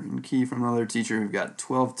handwritten key from the other teacher. We've got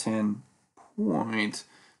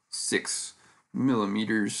 1210.6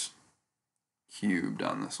 millimeters cubed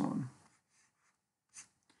on this one.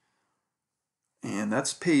 And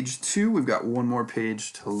that's page 2. We've got one more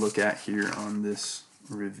page to look at here on this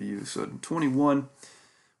review. So in 21,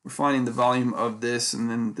 we're finding the volume of this, and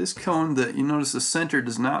then this cone, that you notice the center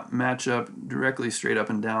does not match up directly straight up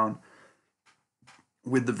and down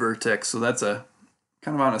with the vertex. So that's a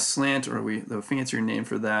kind of on a slant, or the fancier name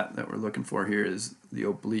for that we're looking for here is the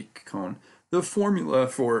oblique cone. The formula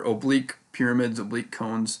for oblique pyramids, oblique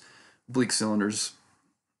cones, oblique cylinders,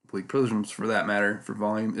 oblique prisms for that matter, for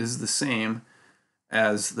volume, is the same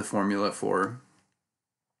as the formula for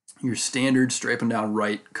your standard straight and down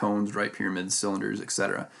right cones, right pyramids, cylinders,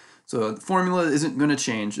 etc. So the formula isn't going to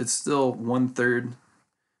change. It's still 1/3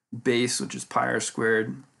 base, which is pi r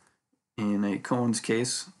squared in a cone's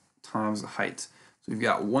case, times the height. So we've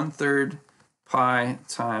got 1/3 pi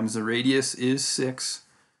times the radius is 6,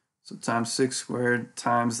 so times 6 squared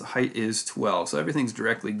times the height is 12. So everything's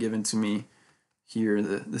directly given to me here.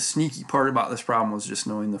 The sneaky part about this problem was just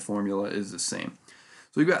knowing the formula is the same.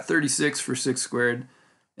 So we've got 36 for 6 squared,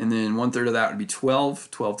 and then 1/3 of that would be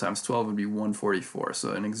 12. 12 times 12 would be 144.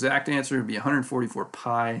 So an exact answer would be 144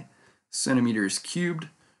 pi centimeters cubed.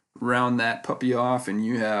 Round that puppy off, and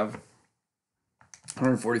you have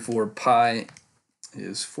 144 pi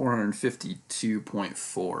is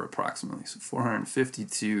 452.4 approximately. So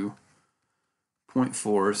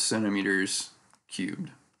 452.4 centimeters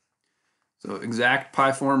cubed. So exact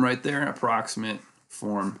pi form right there, approximate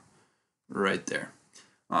form right there.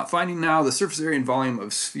 Finding now the surface area and volume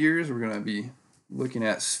of spheres. We're going to be looking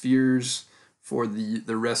at spheres for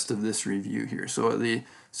the rest of this review here. So the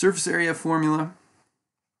surface area formula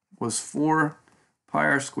was 4 pi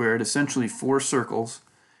r squared, essentially 4 circles,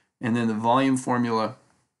 and then the volume formula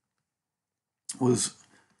was,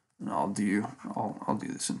 and I'll do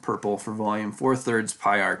this in purple for volume, 4/3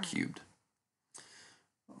 pi r cubed.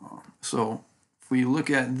 So if we look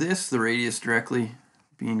at this, the radius directly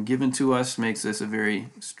being given to us makes this a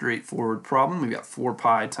very straightforward problem. We've got 4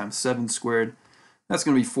 pi times 7 squared. That's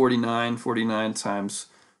going to be 49. 49 times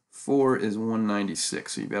 4 is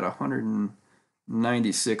 196. So you've got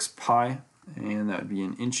 196 pi, and that would be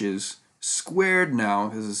in inches squared now,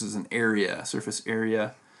 because this is an area, surface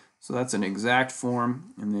area. So that's an exact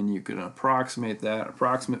form, and then you can approximate that.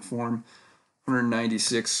 Approximate form,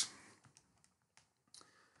 196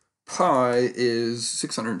 pi is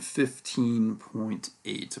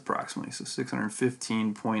 615.8 approximately. So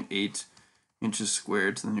 615.8 inches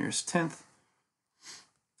squared to the nearest tenth.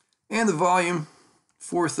 And the volume,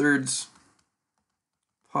 4/3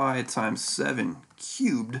 pi times 7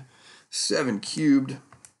 cubed. 7 cubed,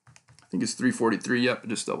 I think it's 343. Yep,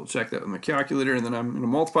 just double check that with my calculator, and then I'm going to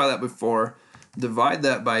multiply that by 4, divide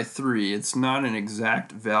that by 3. It's not an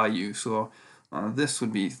exact value, so this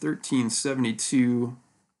would be 1372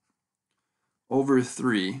 over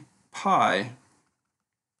 3 pi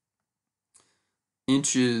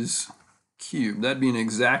inches cubed. That'd be an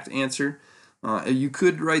exact answer. You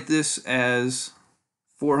could write this as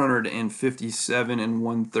 457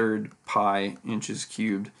 1/3 pi inches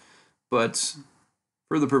cubed, but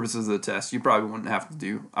for the purposes of the test, you probably wouldn't have to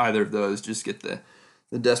do either of those, just get the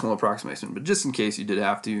decimal approximation. But just in case you did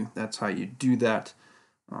have to, that's how you do that.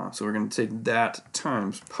 So we're going to take that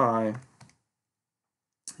times pi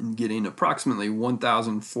and getting approximately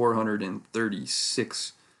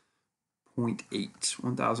 1,436.8.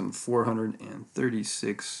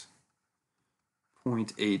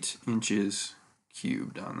 1,436.8 inches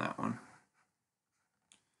cubed on that one.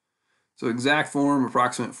 So exact form,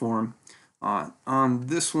 approximate form. On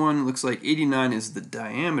this one, looks like 89 is the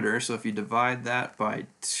diameter, so if you divide that by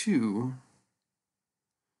 2,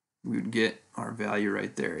 we would get our value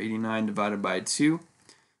right there. 89 divided by 2 is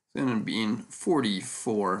going to be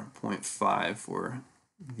 44.5 for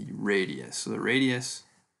the radius. So the radius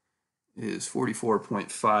is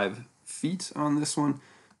 44.5 feet on this one.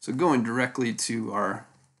 So going directly to our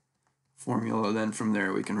formula, then from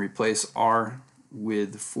there we can replace r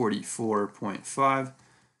with 44.5.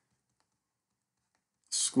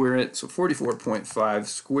 Square it, so 44.5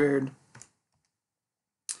 squared.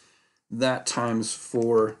 That times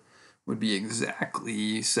 4 would be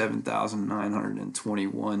exactly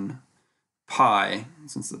 7,921 pi,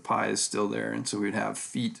 since the pi is still there, and so we'd have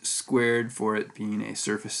feet squared for it being a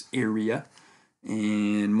surface area,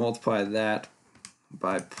 and multiply that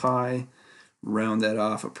by pi, round that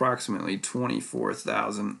off, approximately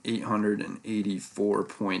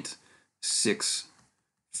 24,884.6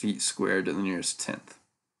 feet squared to the nearest tenth.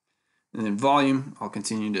 And then volume, I'll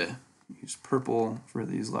continue to use purple for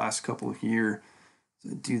these last couple here.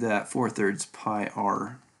 So do that, 4/3 pi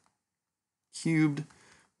r cubed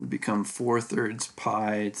would become 4/3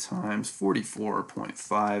 pi times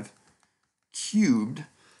 44.5 cubed.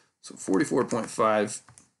 So 44.5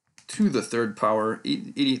 to the third power,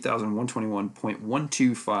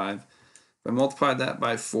 88,121.125. If I multiplied that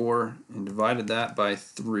by 4 and divided that by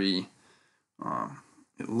 3,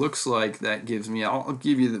 it looks like that gives me, I'll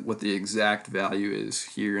give you what the exact value is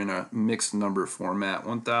here in a mixed number format,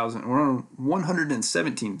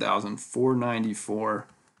 117,494,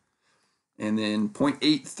 and then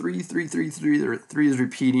 0.83333, the 3 is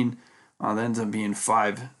repeating, that ends up being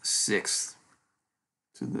 5/6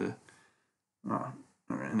 to the,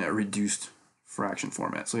 in that reduced fraction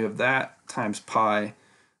format. So we have that times pi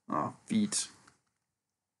feet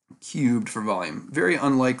cubed for volume. Very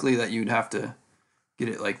unlikely that you'd have to get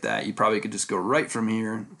it like that. You probably could just go right from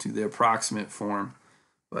here to the approximate form,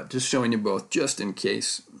 but just showing you both just in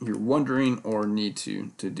case you're wondering or need to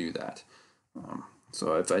do that.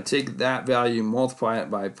 So if I take that value, multiply it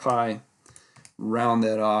by pi, round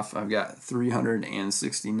that off, I've got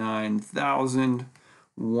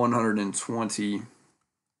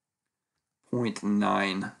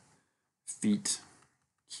 369,120.9 feet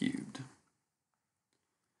cubed.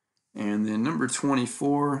 And then number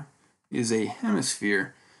 24 is a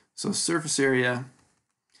hemisphere. So surface area,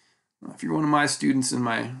 if you're one of my students in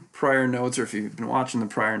my prior notes, or if you've been watching the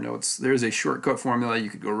prior notes, there's a shortcut formula you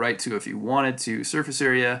could go right to if you wanted to. Surface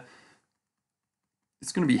area,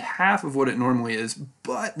 it's going to be half of what it normally is,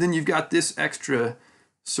 but then you've got this extra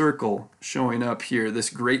circle showing up here, this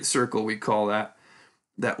great circle we call that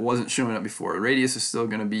wasn't showing up before. The radius is still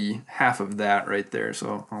going to be half of that right there,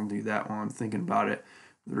 so I'll do that while I'm thinking about it.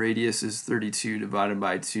 The radius is 32 divided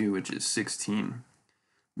by 2, which is 16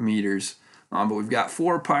 meters. But we've got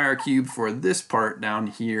 4 pi r cubed for this part down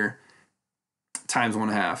here times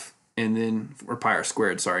 1/2, and then, or pi r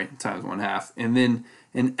squared, sorry, times 1/2, and then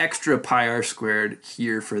an extra pi r squared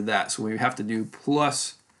here for that. So we have to do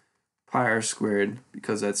plus pi r squared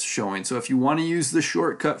because that's showing. So if you want to use the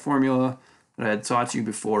shortcut formula that I had taught you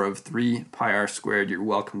before of 3 pi r squared, you're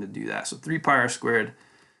welcome to do that. So 3 pi r squared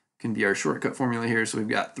can be our shortcut formula here. So we've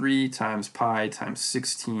got 3 times pi times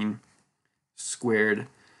 16 squared.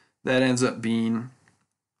 That ends up being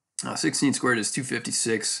 16 squared is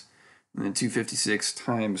 256, and then 256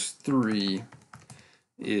 times 3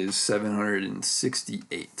 is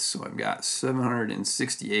 768. So I've got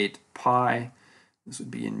 768 pi. This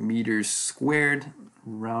would be in meters squared.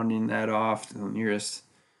 Rounding that off to the nearest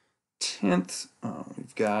tenth,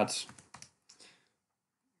 we've got,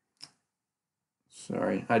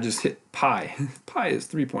 sorry, I just hit pi. Pi is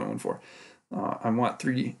 3.14. I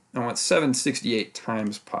want 768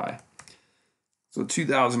 times pi. So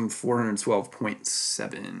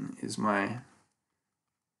 2,412.7 is my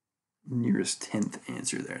nearest tenth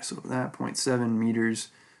answer there. So that 0.7 meters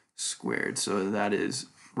squared. So that is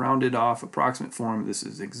rounded off approximate form. This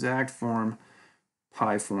is exact form,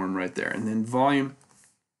 pi form right there. And then volume.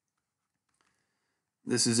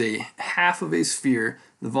 This is a half of a sphere.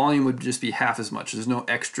 The volume would just be half as much. There's no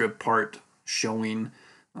extra part showing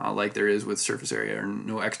like there is with surface area, or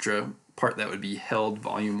no extra part that would be held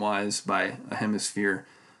volume-wise by a hemisphere.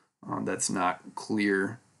 That's not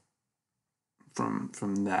clear from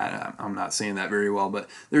that. I'm not saying that very well, but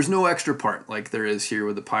there's no extra part like there is here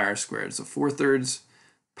with the pi r squared. So 4/3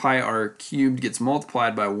 pi r cubed gets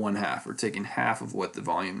multiplied by 1/2. We're taking half of what the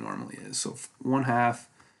volume normally is. So 1/2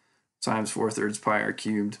 times 4/3 pi r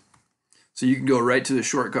cubed. So you can go right to the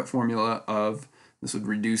shortcut formula of, this would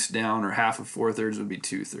reduce down, or half of 4/3 would be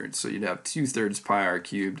 2/3. So you'd have 2/3 pi r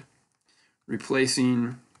cubed.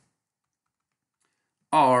 Replacing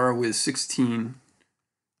r with 16,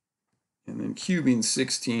 and then cubing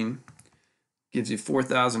 16 gives you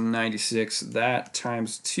 4,096. That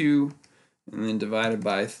times 2, and then divided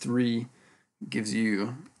by 3 gives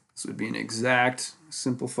you, this would be an exact,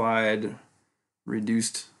 simplified,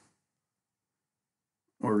 reduced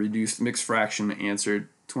mixed fraction answer,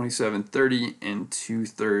 2730 and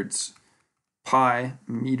 2/3 pi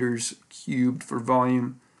meters cubed for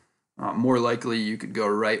volume. More likely you could go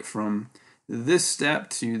right from this step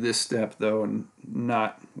to this step though, and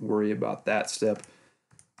not worry about that step.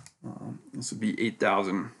 This would be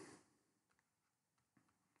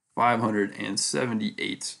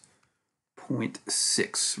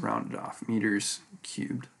 8,578.6 rounded off meters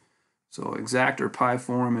cubed. So exact or pi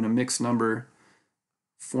form in a mixed number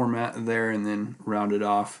format there, and then rounded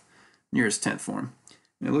off nearest tenth form.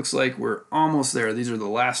 And it looks like we're almost there. These are the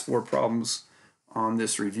last 4 problems on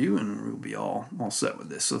this review, and we'll be all set with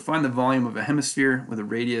this. So find the volume of a hemisphere with a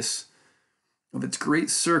radius of its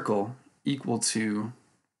great circle equal to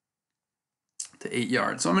 8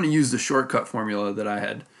 yards. So I'm going to use the shortcut formula that I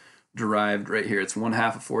had derived right here. It's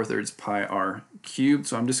 1/2 of 4/3 pi r cubed.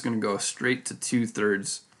 So I'm just going to go straight to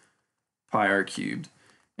 2/3 pi r cubed.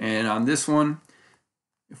 And on this one,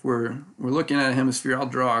 if we're looking at a hemisphere, I'll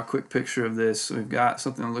draw a quick picture of this. So we've got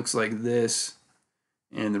something that looks like this,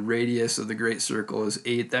 and the radius of the great circle is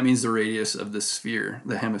 8. That means the radius of the sphere,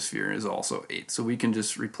 the hemisphere, is also 8. So we can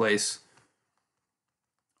just replace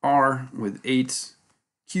r with 8,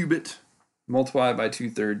 cube it, multiply by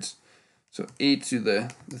 2/3. So 8 to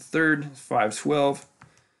the third is 512,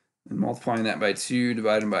 and multiplying that by 2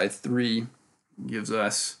 divided by 3 gives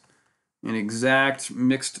us an exact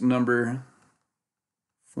mixed number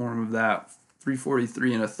form of that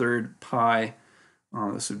 343 1/3 pi.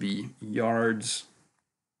 This would be yards.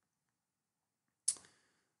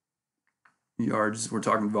 Yards, we're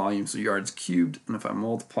talking volume, so yards cubed. And if I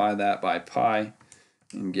multiply that by pi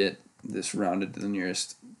and get this rounded to the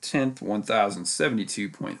nearest tenth,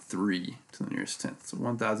 1072.3 to the nearest tenth. So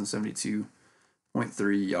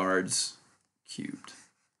 1072.3 yards cubed.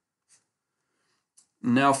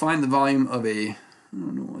 Now find the volume of a, I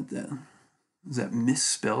don't know what that, is that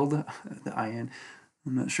misspelled, the IN?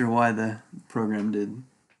 I'm not sure why the program did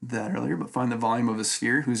that earlier, but find the volume of a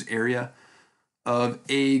sphere whose area of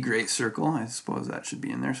a great circle, I suppose that should be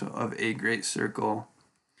in there, so of a great circle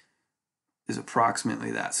is approximately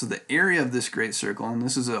that. So the area of this great circle, and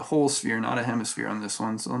this is a whole sphere, not a hemisphere on this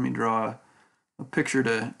one, so let me draw a picture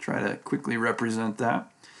to try to quickly represent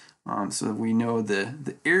that. So we know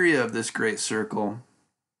the area of this great circle,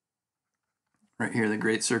 right here, the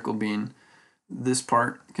great circle being this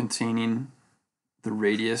part containing the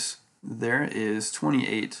radius there, is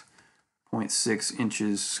 28.6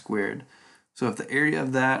 inches squared. So if the area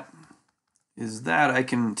of that is that, I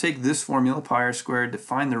can take this formula, pi r squared, to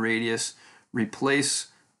find the radius, replace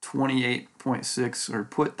 28.6, or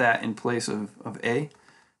put that in place of a,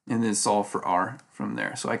 and then solve for r from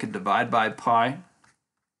there. So I could divide by pi,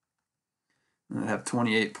 and I have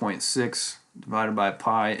 28.6 divided by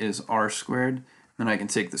pi is r squared. Then I can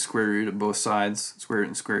take the square root of both sides, square root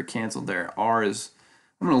and square root canceled there. R is,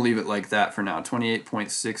 I'm going to leave it like that for now,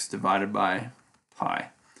 28.6 divided by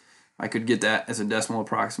pi. I could get that as a decimal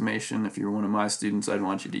approximation. If you're one of my students, I'd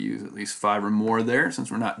want you to use at least 5 or more there, since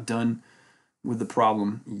we're not done with the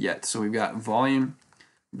problem yet. So we've got volume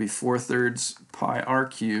would be 4/3 pi r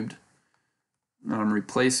cubed. Now I'm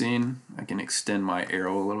replacing, I can extend my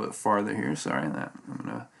arrow a little bit farther here, sorry, that I'm going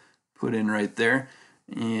to put in right there,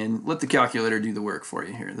 and let the calculator do the work for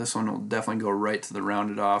you here. This one will definitely go right to the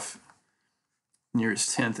rounded off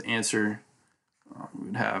nearest tenth answer. We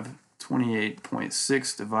would have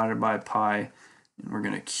 28.6 divided by pi, and we're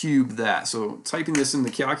going to cube that. So typing this in the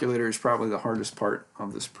calculator is probably the hardest part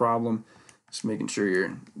of this problem. Just making sure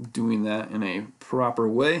you're doing that in a proper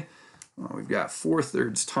way. We've got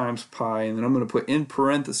 4/3 times pi, and then I'm going to put in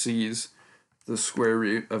parentheses the square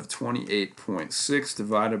root of 28.6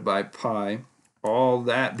 divided by pi, all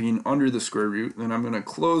that being under the square root. Then I'm going to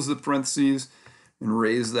close the parentheses and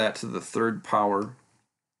raise that to the third power.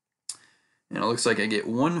 And it looks like I get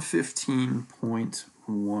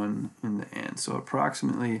 115.1 in the end. So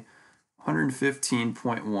approximately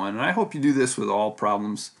 115.1. And I hope you do this with all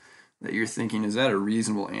problems that you're thinking, is that a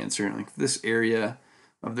reasonable answer? Like if this area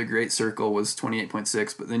of the great circle was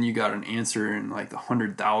 28.6, but then you got an answer in like the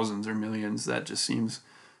 100,000s or millions, that just seems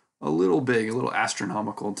a little big, a little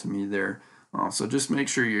astronomical to me there. So just make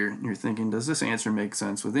sure you're thinking, does this answer make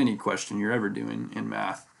sense with any question you're ever doing in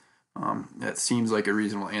math? That seems like a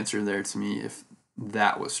reasonable answer there to me. If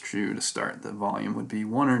that was true to start, the volume would be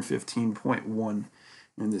 115.1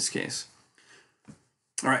 in this case.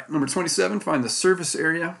 All right, number 27, find the surface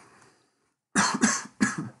area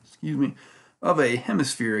excuse me, of a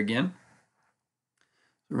hemisphere again.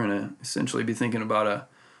 We're going to essentially be thinking about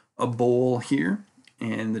a bowl here,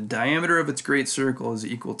 and the diameter of its great circle is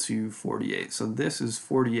equal to 48. So this is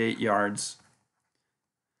 48 yards.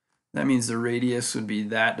 That means the radius would be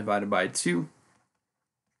that divided by 2.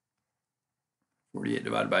 48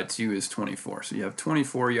 divided by 2 is 24. So you have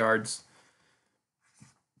 24 yards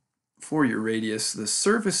for your radius. The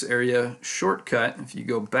surface area shortcut, if you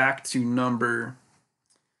go back to number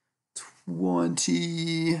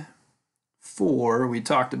 24, we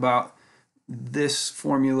talked about this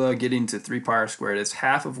formula getting to 3 pi r squared. It's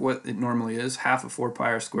half of what it normally is, half of 4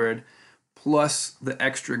 pi r squared, plus the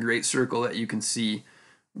extra great circle that you can see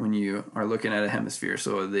when you are looking at a hemisphere.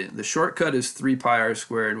 So the shortcut is 3 pi r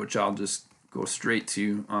squared, which I'll just go straight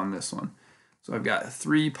to on this one. So I've got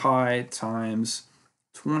 3 pi times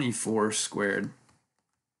 24 squared.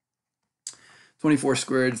 24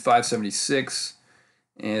 squared, 576,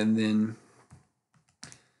 and then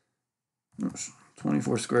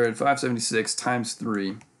 24 squared, 576 times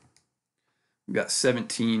 3. We've got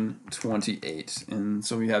 1728, and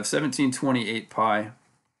so we have 1728 pi.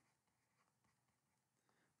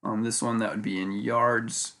 On this one, that would be in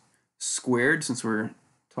yards squared, since we're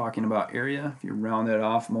talking about area. If you round that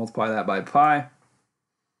off, multiply that by pi,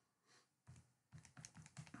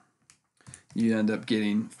 you end up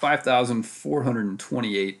getting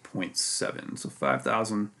 5,428.7. So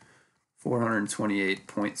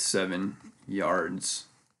 5,428.7 yards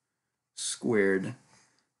squared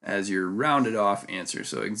as your rounded off answer.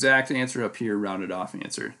 So exact answer up here, rounded off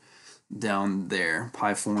answer down there.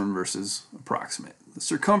 Pi form versus approximate. The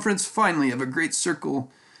circumference, finally, of a great circle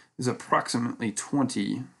is approximately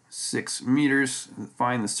 26 meters.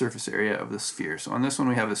 Find the surface area of the sphere. So on this one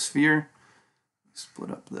we have a sphere.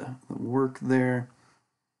 Split up the work there.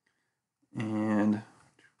 And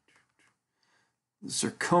the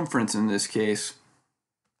circumference in this case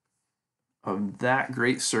of that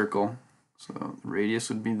great circle, so the radius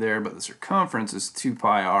would be there, but the circumference is 2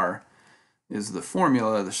 pi r is the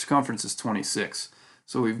formula. The circumference is 26.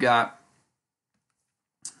 So we've got,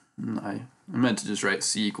 I meant to just write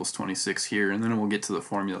c equals 26 here, and then we'll get to the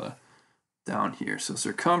formula down here. So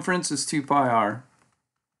circumference is 2 pi r,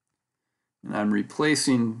 and I'm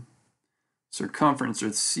replacing circumference,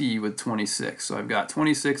 or c, with 26. So I've got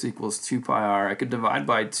 26 equals 2 pi r. I could divide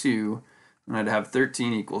by 2, and I'd have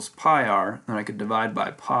 13 equals pi r. And I could divide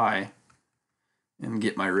by pi and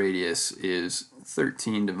get my radius is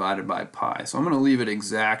 13 divided by pi. So I'm going to leave it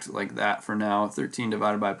exact like that for now, 13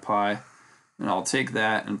 divided by pi. And I'll take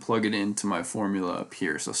that and plug it into my formula up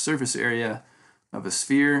here. So surface area of a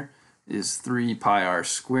sphere is 3 pi r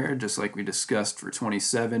squared, just like we discussed for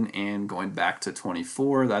 27, and going back to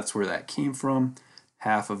 24, that's where that came from.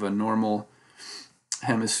 Half of a normal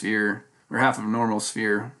hemisphere, or half of a normal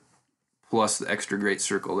sphere, plus the extra great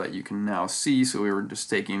circle that you can now see. So we were just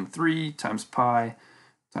taking 3 times pi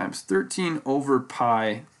times 13 over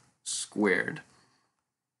pi squared.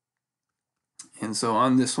 And so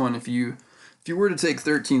on this one, if you were to take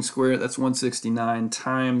 13 squared, that's 169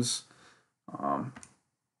 times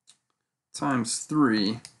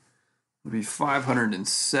 3 would be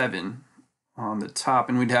 507 on the top,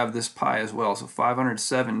 and we'd have this pi as well. So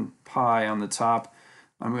 507 pi on the top.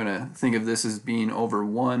 I'm going to think of this as being over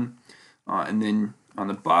 1. And then on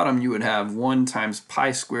the bottom, you would have 1 times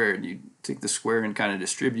pi squared. You take the square and kind of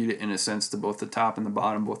distribute it in a sense to both the top and the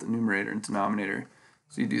bottom, both the numerator and denominator.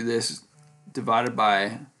 So you do this divided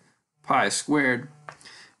by pi squared,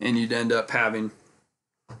 and you'd end up having,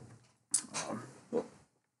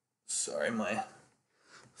 sorry, my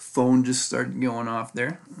phone just started going off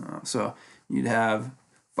there. So you'd have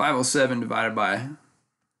 507 divided by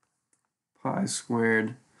pi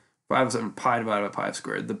squared, 507 pi divided by pi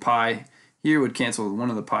squared. The pi here would cancel with one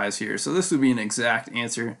of the pi's here. So this would be an exact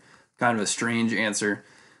answer, kind of a strange answer.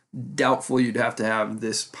 Doubtful you'd have to have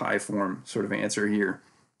this pi form sort of answer here.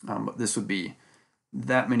 But this would be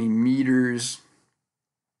that many meters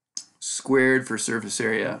squared for surface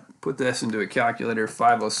area. Put this into a calculator.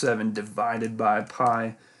 507 divided by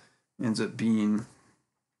pi ends up being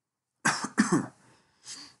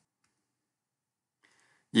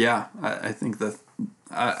yeah, I think that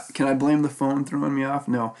can I blame the phone throwing me off?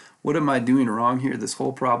 No. What am I doing wrong here? This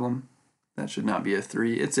whole problem, that should not be a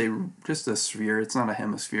 3. It's just a sphere. It's not a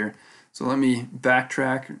hemisphere. So let me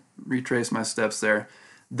backtrack, retrace my steps there.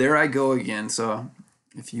 There I go again. So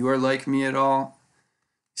if you are like me at all,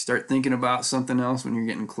 start thinking about something else when you're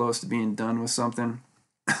getting close to being done with something,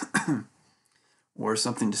 or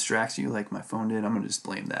something distracts you like my phone did, I'm going to just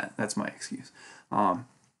blame that. That's my excuse.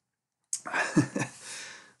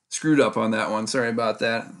 Screwed up on that one. Sorry about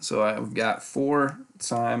that. So I've got 4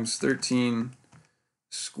 times 13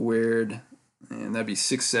 squared, and that'd be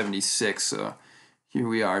 676. So here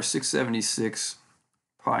we are, 676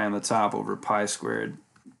 pi on the top over pi squared.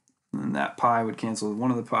 And then that pi would cancel with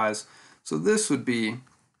one of the pi's. So this would be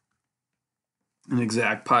an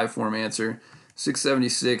exact pi form answer.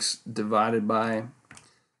 676 divided by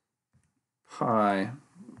pi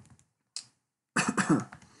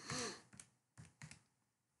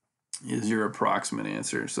is your approximate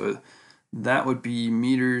answer. So that would be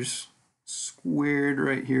meters squared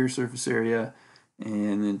right here, surface area,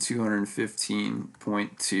 and then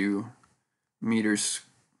 215.2 meters,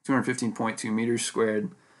 215.2 meters squared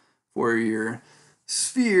for your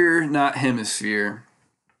sphere, not hemisphere,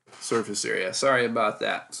 surface area. Sorry about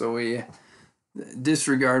that. So we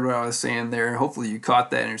disregard what I was saying there. Hopefully you caught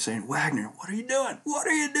that and you're saying, Wagner, what are you doing? What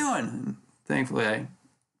are you doing? And thankfully I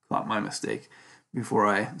caught my mistake before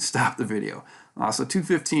I stopped the video. So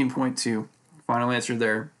 215.2, final answer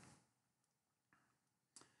there.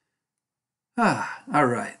 All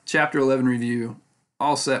right, chapter 11 review,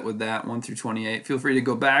 all set with that, 1 through 28. Feel free to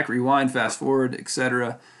go back, rewind, fast forward,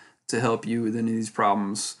 etc. to help you with any of these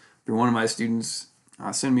problems. If you're one of my students,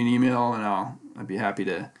 send me an email and I'd be happy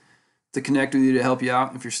to connect with you to help you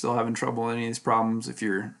out if you're still having trouble with any of these problems. If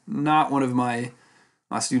you're not one of my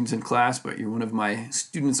students in class, but you're one of my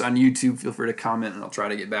students on YouTube, feel free to comment and I'll try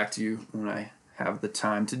to get back to you when I have the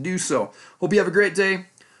time to do so. Hope you have a great day.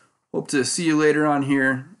 Hope to see you later on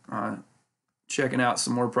here, checking out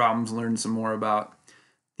some more problems, learning some more about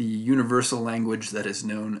the universal language that is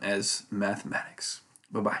known as mathematics.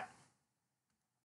 Bye-bye.